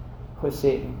working with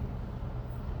Satan.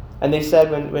 And they said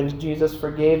when Jesus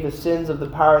forgave the sins of the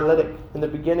paralytic in the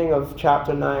beginning of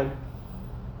chapter 9,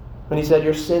 when he said,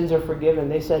 your sins are forgiven,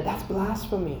 they said, that's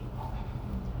blasphemy.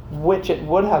 Which it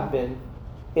would have been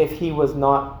if he was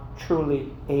not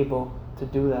truly able to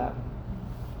do that,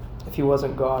 if he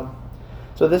wasn't God.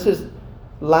 So this is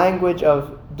language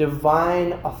of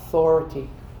divine authority,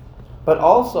 but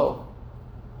also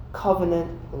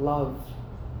covenant love,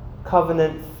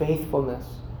 covenant faithfulness.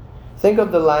 Think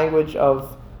of the language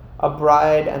of a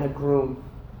bride and a groom.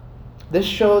 This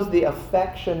shows the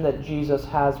affection that Jesus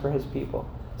has for his people.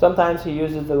 Sometimes he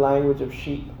uses the language of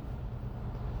sheep.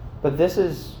 But this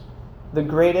is the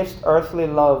greatest earthly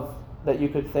love that you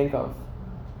could think of.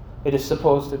 It is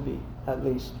supposed to be, at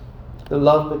least. The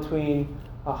love between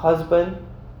a husband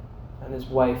and his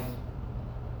wife,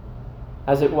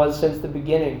 as it was since the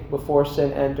beginning, before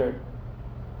sin entered.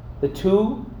 The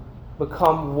two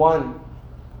become one.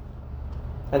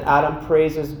 And Adam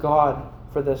praises God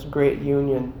for this great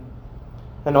union.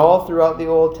 And all throughout the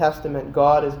Old Testament,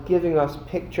 God is giving us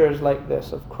pictures like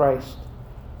this of Christ.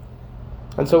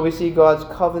 And so we see God's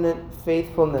covenant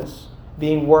faithfulness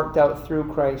being worked out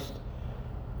through Christ.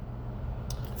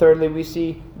 Thirdly, we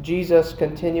see Jesus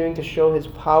continuing to show his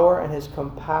power and his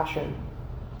compassion,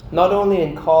 not only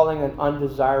in calling an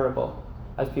undesirable,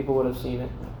 as people would have seen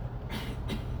it,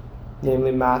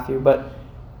 namely Matthew, but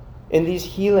in these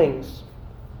healings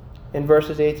in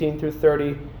verses 18 through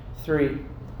 33.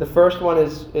 The first one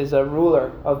is a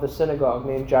ruler of the synagogue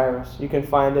named Jairus. You can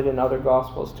find it in other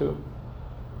Gospels too.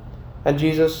 And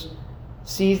Jesus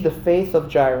sees the faith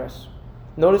of Jairus.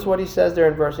 Notice what he says there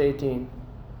in verse 18.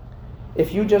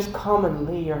 If you just come and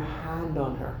lay your hand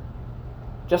on her,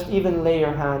 just even lay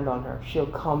your hand on her, she'll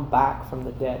come back from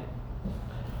the dead.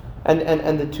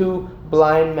 And the two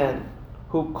blind men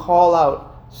who call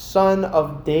out, Son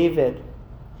of David,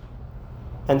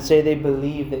 and say they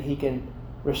believe that he can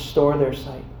restore their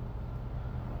sight.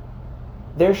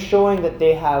 They're showing that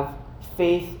they have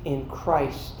faith in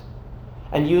Christ.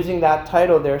 And using that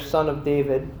title there, Son of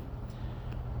David,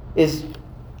 is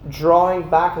drawing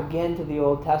back again to the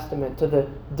Old Testament, to the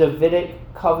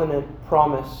Davidic covenant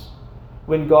promise,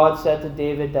 when God said to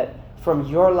David that from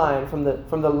your line, from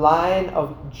the line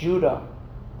of Judah,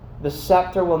 the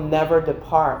scepter will never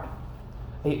depart.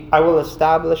 I will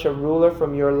establish a ruler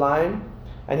from your line,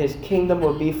 and his kingdom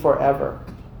will be forever.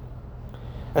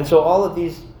 And so all of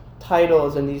these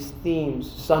titles and these themes,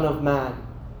 Son of Man,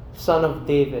 Son of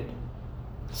David,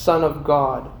 Son of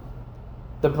God,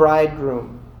 the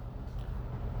bridegroom,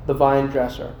 the vine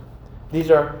dresser, these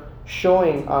are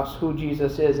showing us who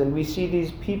Jesus is. And we see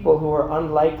these people who are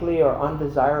unlikely or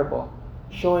undesirable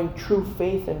showing true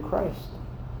faith in Christ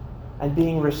and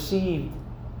being received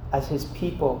as his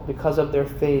people because of their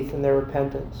faith and their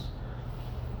repentance.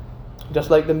 Just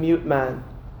like the mute man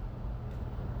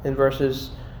in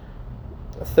verses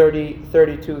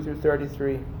 32 through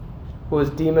 33, who is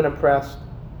demon oppressed.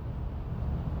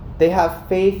 They have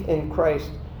faith in Christ.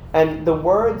 And the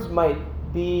words might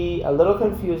be a little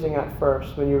confusing at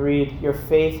first when you read, your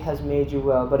faith has made you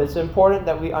well. But it's important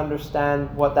that we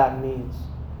understand what that means.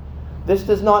 This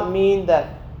does not mean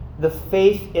that the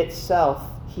faith itself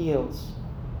heals.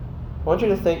 I want you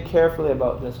to think carefully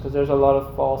about this, because there's a lot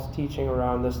of false teaching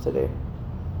around this today.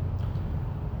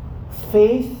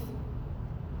 Faith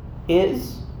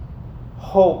is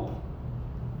hope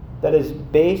that is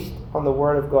based on the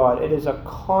Word of God. It is a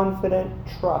confident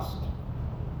trust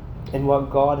in what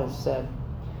God has said.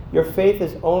 Your faith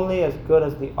is only as good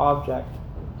as the object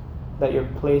that you're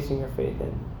placing your faith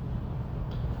in.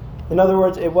 In other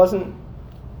words, it wasn't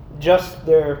just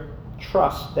their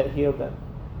trust that healed them,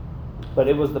 but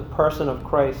it was the person of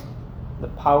Christ, the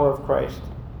power of Christ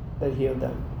that healed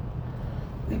them.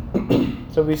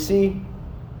 So we see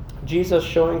Jesus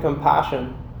showing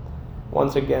compassion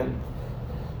once again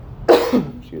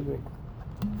excuse me,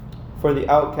 for the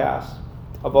outcasts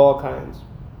of all kinds.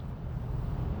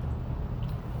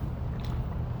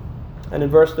 And in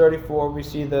verse 34, we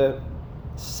see the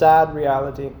sad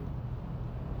reality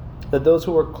that those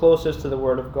who were closest to the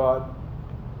Word of God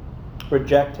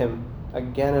reject Him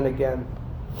again and again.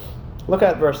 Look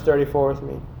at verse 34 with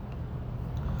me.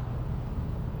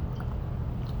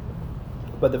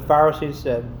 But the Pharisees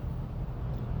said,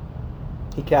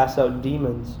 He casts out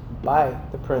demons by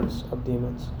the prince of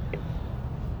demons.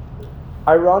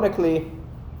 Ironically,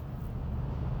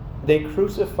 they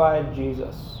crucified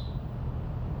Jesus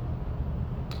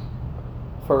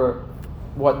for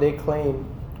what they claim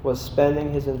was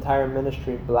spending his entire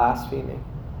ministry blaspheming.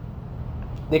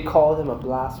 They called him a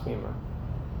blasphemer.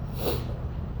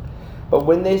 But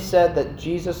when they said that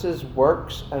Jesus'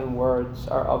 works and words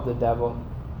are of the devil,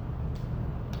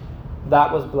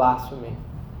 that was blasphemy.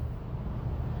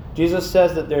 Jesus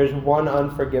says that there's one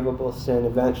unforgivable sin.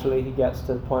 Eventually he gets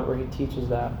to the point where he teaches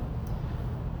that.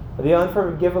 The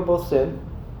unforgivable sin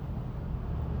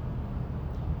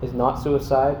is not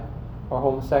suicide or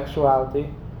homosexuality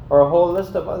or a whole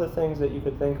list of other things that you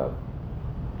could think of.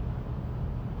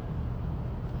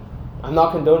 I'm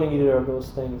not condoning either of those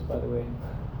things, by the way.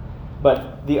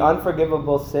 But the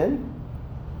unforgivable sin,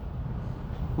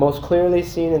 most clearly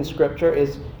seen in Scripture,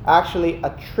 is actually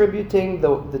attributing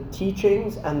the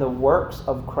teachings and the works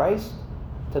of Christ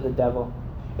to the devil.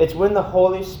 It's when the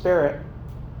Holy Spirit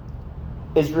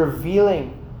is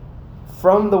revealing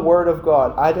from the Word of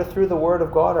God, either through the Word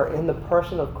of God or in the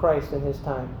person of Christ in His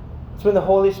time. It's when the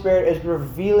Holy Spirit is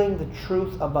revealing the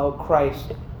truth about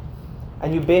Christ.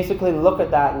 And you basically look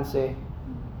at that and say,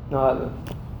 no,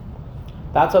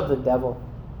 that's of the devil,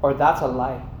 or that's a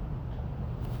lie.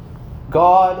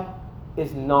 God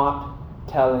is not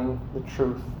telling the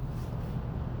truth.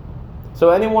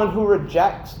 So anyone who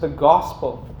rejects the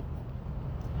gospel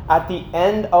at the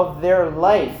end of their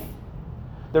life,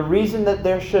 the reason that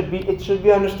it should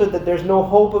be understood that there's no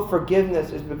hope of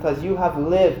forgiveness is because you have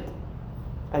lived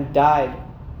and died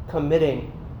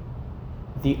committing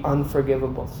the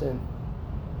unforgivable sin.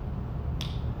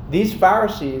 These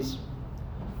Pharisees,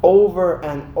 over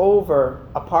and over,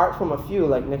 apart from a few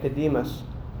like Nicodemus,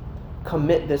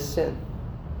 commit this sin.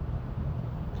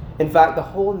 In fact, the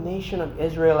whole nation of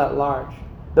Israel at large,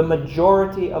 the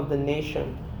majority of the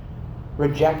nation,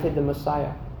 rejected the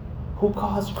Messiah. Who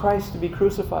caused Christ to be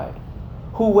crucified?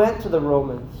 Who went to the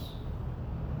Romans?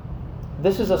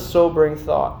 This is a sobering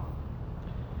thought.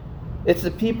 It's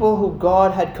the people who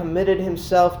God had committed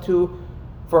Himself to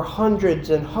for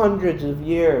hundreds and hundreds of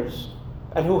years,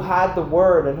 and who had the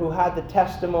Word and who had the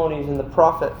testimonies and the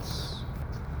prophets,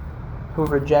 who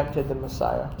rejected the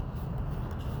Messiah.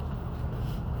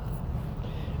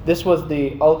 This was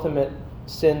the ultimate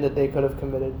sin that they could have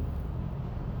committed.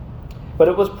 But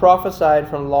it was prophesied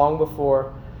from long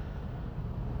before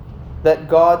that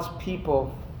God's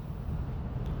people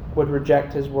would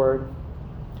reject His Word,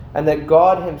 and that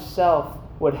God Himself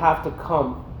would have to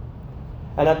come.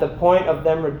 And at the point of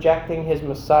them rejecting His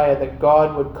Messiah, that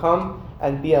God would come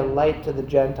and be a light to the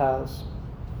Gentiles.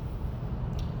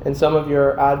 In some of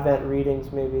your Advent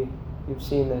readings, maybe you've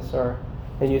seen this,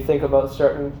 and you think about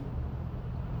certain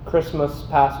Christmas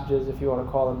passages, if you want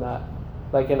to call them that,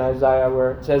 like in Isaiah,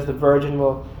 where it says the virgin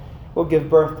will give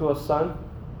birth to a son,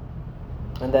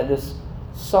 and that this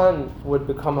son would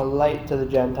become a light to the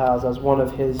Gentiles as one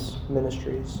of His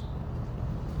ministries.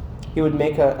 He would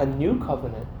make a new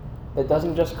covenant that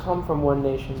doesn't just come from one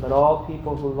nation, but all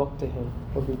people who look to Him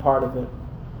will be part of it.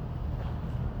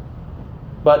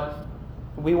 But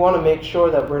we want to make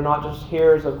sure that we're not just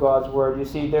hearers of God's Word. You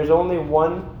see, there's only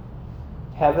one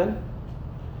heaven,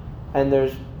 and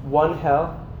there's one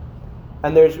hell,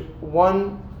 and there's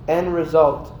one end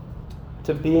result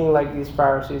to being like these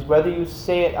Pharisees. Whether you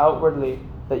say it outwardly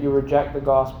that you reject the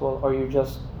gospel, or you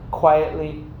just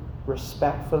quietly,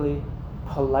 respectfully,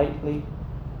 politely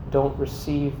don't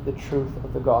receive the truth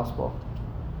of the gospel,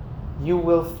 you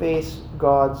will face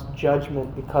God's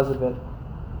judgment because of it.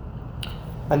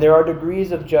 And there are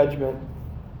degrees of judgment,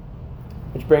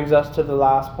 which brings us to the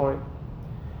last point.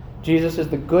 Jesus is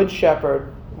the good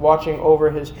shepherd watching over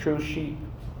his true sheep.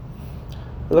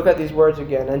 Look at these words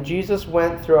again. And Jesus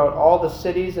went throughout all the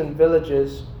cities and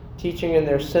villages, teaching in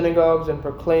their synagogues and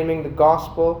proclaiming the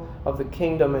gospel of the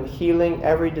kingdom and healing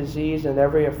every disease and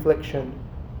every affliction.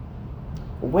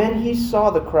 When he saw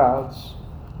the crowds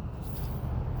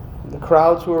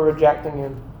who were rejecting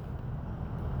him,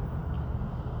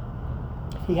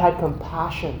 he had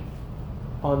compassion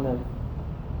on them.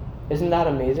 Isn't that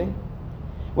amazing?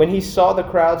 When he saw the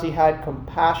crowds, he had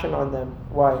compassion on them.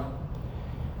 Why?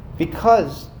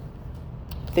 Because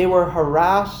they were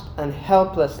harassed and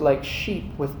helpless like sheep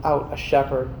without a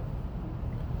shepherd.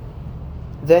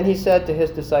 Then he said to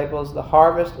his disciples, "The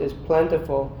harvest is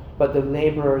plentiful, but the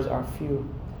laborers are few.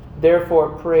 Therefore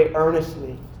pray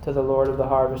earnestly to the Lord of the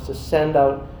harvest to send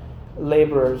out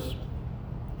laborers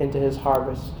into his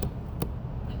harvest."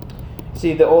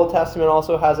 See, the Old Testament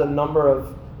also has a number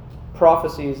of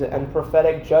prophecies and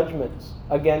prophetic judgments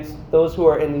against those who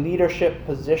are in leadership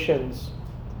positions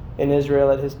in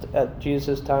Israel at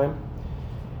Jesus' time,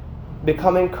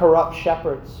 becoming corrupt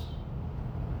shepherds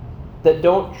that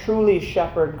don't truly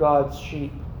shepherd God's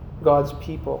sheep, God's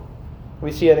people.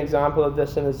 We see an example of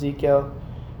this in Ezekiel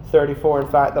 34. In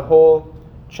fact, the whole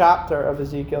chapter of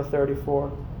Ezekiel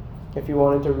 34, if you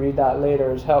wanted to read that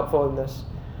later, is helpful in this.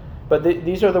 But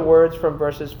these are the words from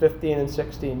verses 15 and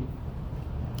 16.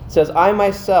 It says, "I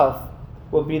myself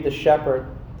will be the shepherd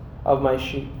of my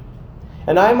sheep,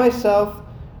 and I myself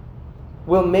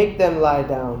will make them lie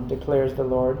down, declares the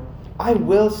Lord. I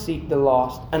will seek the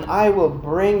lost, and I will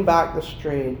bring back the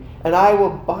strayed, and I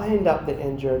will bind up the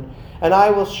injured, and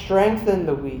I will strengthen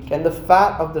the weak, and the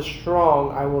fat of the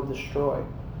strong I will destroy.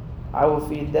 I will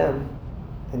feed them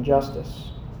in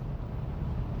justice."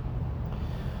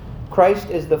 Christ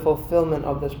is the fulfillment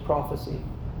of this prophecy,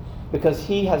 because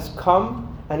he has come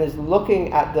and is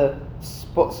looking at the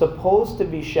supposed to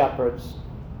be shepherds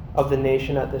of the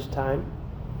nation at this time,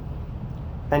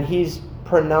 and he's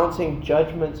pronouncing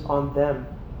judgments on them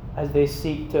as they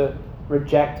seek to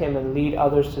reject him and lead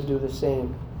others to do the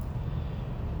same.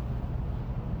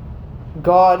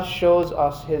 God shows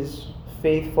us his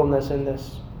faithfulness in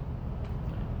this.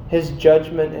 His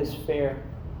judgment is fair.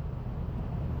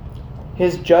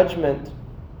 His judgment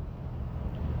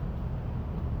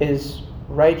is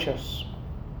righteous.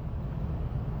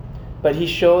 But he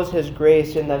shows his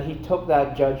grace in that he took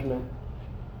that judgment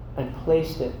and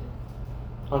placed it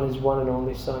on his one and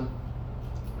only Son.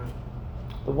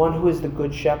 The one who is the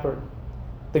good shepherd,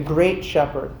 the great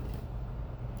shepherd,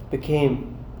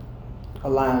 became a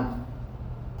lamb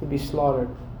to be slaughtered.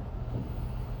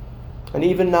 And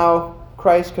even now,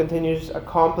 Christ continues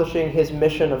accomplishing his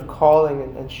mission of calling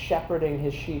and shepherding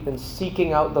his sheep and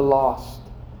seeking out the lost.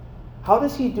 How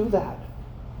does he do that?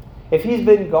 If he's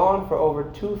been gone for over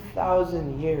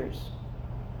 2,000 years,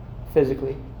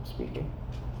 physically speaking,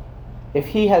 if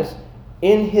he has,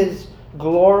 in his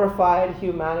glorified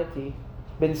humanity,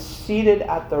 been seated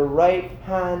at the right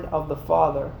hand of the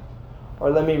Father,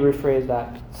 or let me rephrase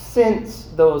that,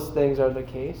 since those things are the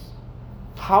case,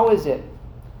 how is it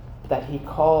that he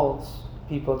calls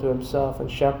people to himself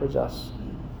and shepherds us?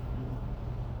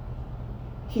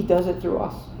 He does it through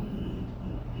us.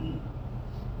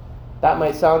 That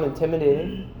might sound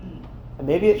intimidating, and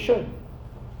maybe it should.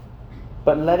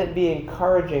 But let it be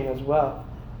encouraging as well.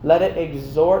 Let it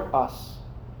exhort us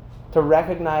to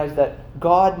recognize that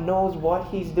God knows what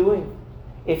he's doing.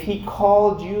 If he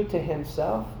called you to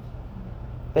himself,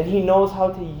 then he knows how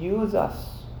to use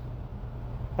us.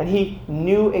 And he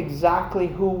knew exactly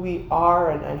who we are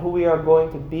and who we are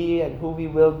going to be and who we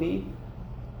will be.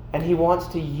 And he wants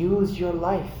to use your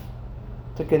life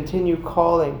to continue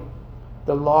calling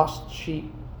the lost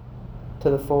sheep to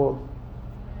the fold.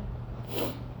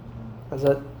 As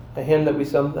a hymn that we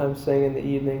sometimes sing in the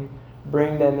evening,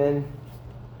 bring them in.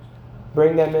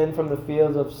 Bring them in from the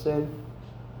fields of sin.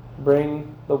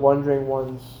 Bring the wandering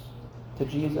ones to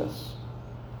Jesus.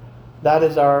 That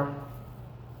is our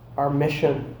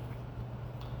mission.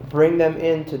 Bring them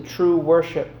into true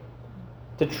worship,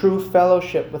 to true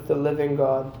fellowship with the living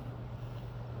God.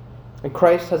 And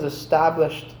Christ has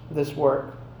established this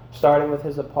work, starting with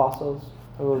his apostles.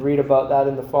 And we'll read about that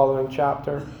in the following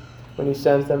chapter when he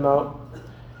sends them out.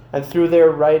 And through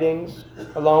their writings,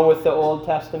 along with the Old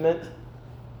Testament,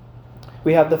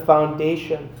 we have the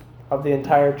foundation of the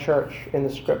entire church in the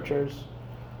Scriptures.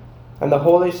 And the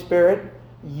Holy Spirit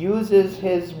uses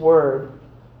his word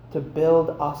to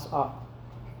build us up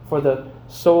for the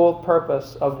sole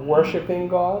purpose of worshiping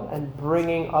God and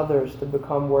bringing others to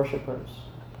become worshipers.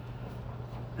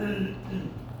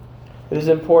 It is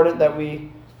important that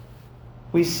we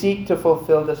seek to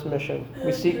fulfill this mission.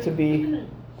 We seek to be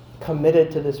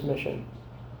committed to this mission.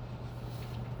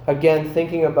 Again,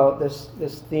 thinking about this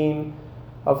theme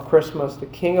of Christmas, the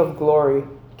King of Glory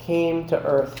came to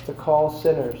earth to call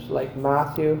sinners like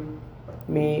Matthew,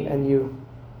 me, and you.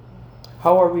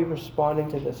 How are we responding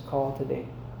to this call today?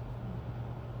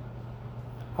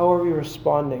 How are we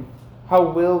responding? How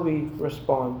will we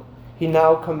respond? He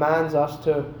now commands us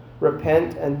to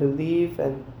repent and believe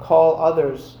and call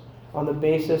others on the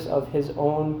basis of his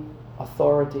own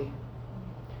authority.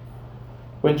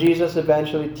 When Jesus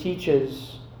eventually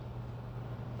teaches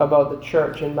about the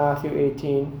church in Matthew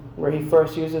 18, where he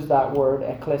first uses that word,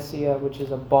 ecclesia, which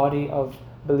is a body of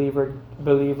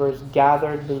believers,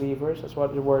 gathered believers. That's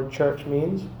what the word church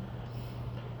means.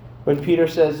 When Peter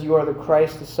says, "You are the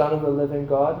Christ, the Son of the living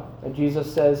God," and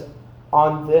Jesus says,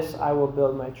 "On this I will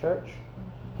build my church,"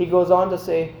 he goes on to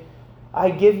say, "I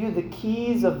give you the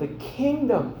keys of the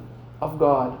kingdom of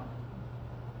God."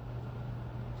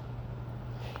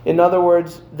 In other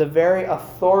words, the very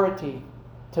authority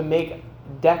to make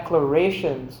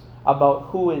declarations about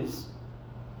who is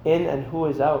in and who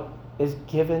is out is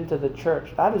given to the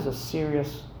church. That is a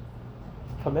serious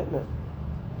commitment.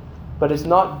 But it's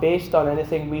not based on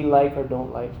anything we like or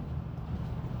don't like.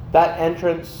 That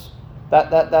entrance,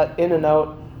 that in and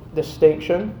out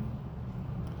distinction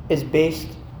is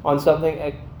based on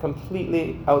something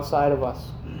completely outside of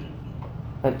us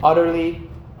and utterly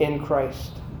in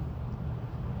Christ.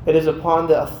 It is upon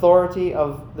the authority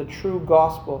of the true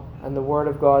gospel and the word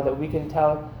of God that we can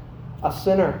tell a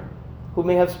sinner who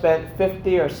may have spent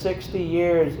 50 or 60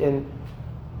 years in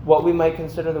what we might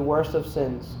consider the worst of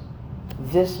sins,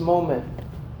 this moment,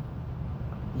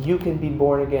 you can be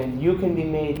born again. You can be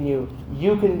made new.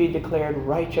 You can be declared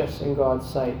righteous in God's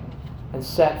sight and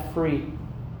set free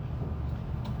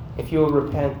if you will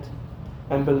repent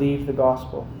and believe the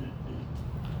gospel.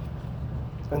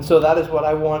 And so that is what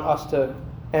I want us to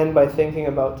end by thinking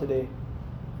about today.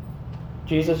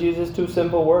 Jesus uses two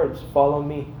simple words: follow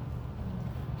me.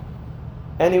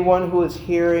 Anyone who is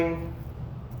hearing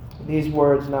these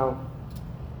words now,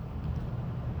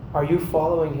 are you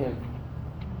following him?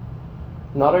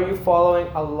 Not are you following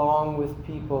along with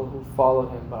people who follow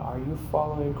him, but are you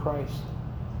following Christ?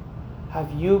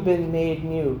 Have you been made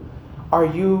new? Are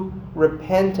you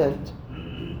repentant?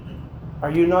 Are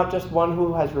you not just one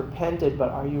who has repented, but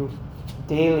are you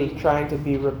daily trying to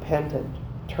be repentant,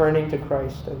 turning to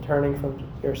Christ and turning from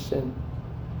your sin?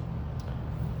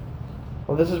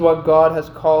 Well, this is what God has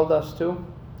called us to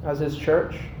as his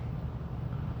church,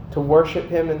 to worship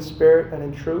him in spirit and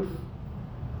in truth,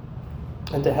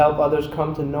 and to help others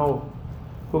come to know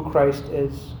who Christ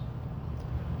is.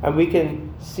 And we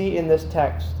can see in this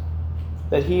text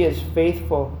that he is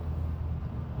faithful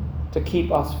to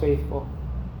keep us faithful.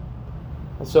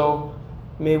 And so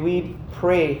may we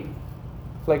pray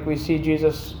like we see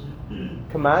Jesus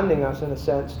commanding us in a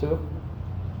sense to.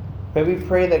 May we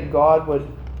pray that God would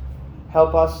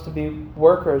help us to be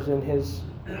workers in his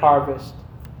harvest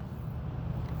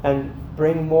and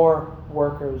bring more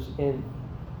workers in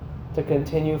to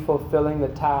continue fulfilling the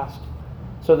task,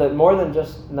 so that more than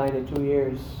just 92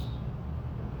 years,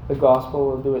 the gospel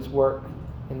will do its work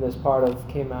in this part of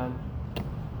Cayman.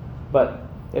 But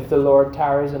if the Lord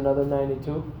tarries another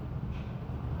 92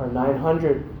 or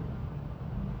 900,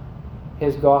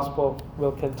 his gospel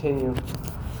will continue.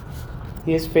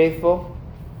 He is faithful.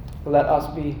 Let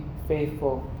us be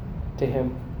faithful to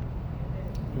him.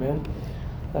 Amen.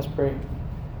 Let's pray.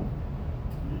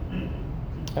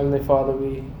 Heavenly Father,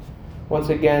 we once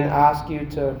again ask you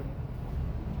to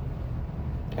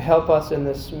help us in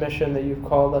this mission that you've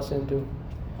called us into.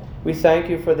 We thank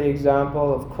you for the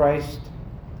example of Christ,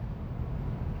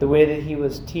 the way that he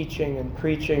was teaching and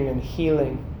preaching and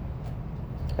healing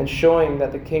and showing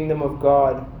that the kingdom of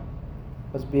God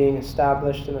was being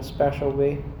established in a special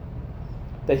way,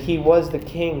 that he was the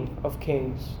King of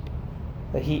Kings,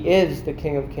 that he is the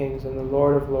King of Kings and the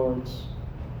Lord of Lords.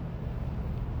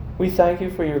 We thank you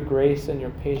for your grace and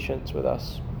your patience with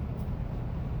us.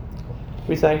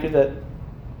 We thank you that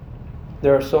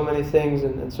there are so many things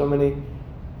and so many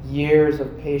years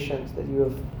of patience that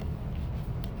you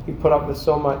put up with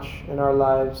so much in our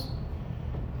lives.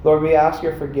 Lord, we ask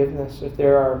your forgiveness if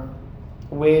there are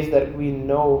ways that we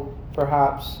know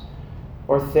perhaps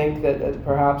or think that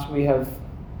perhaps we have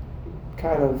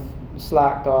kind of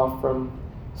slacked off from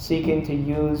seeking to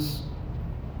use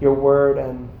your word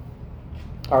and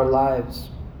our lives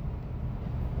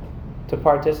to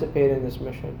participate in this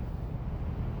mission.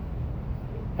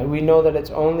 And we know that it's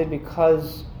only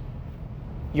because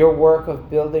your work of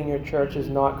building your church is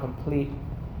not complete,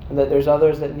 and that there's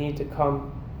others that need to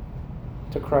come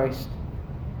to Christ,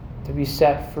 to be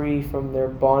set free from their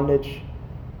bondage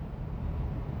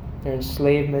their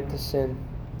enslavement to sin,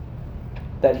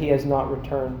 that He has not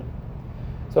returned.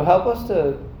 So help us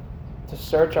to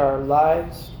search our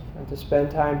lives and to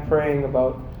spend time praying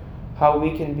about how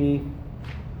we can be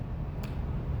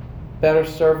better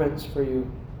servants for You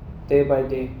day by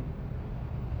day.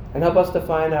 And help us to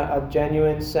find a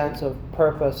genuine sense of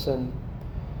purpose and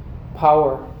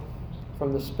power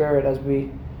from the Spirit as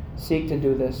we seek to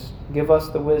do this. Give us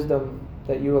the wisdom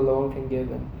that You alone can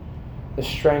give, and the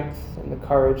strength and the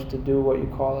courage to do what You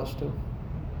call us to.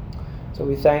 So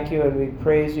we thank You and we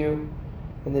praise You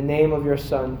in the name of Your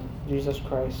Son, Jesus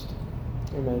Christ.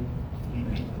 Amen.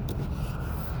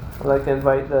 I'd like to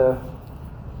invite the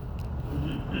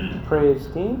praise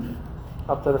team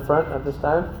up to the front at this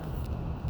time.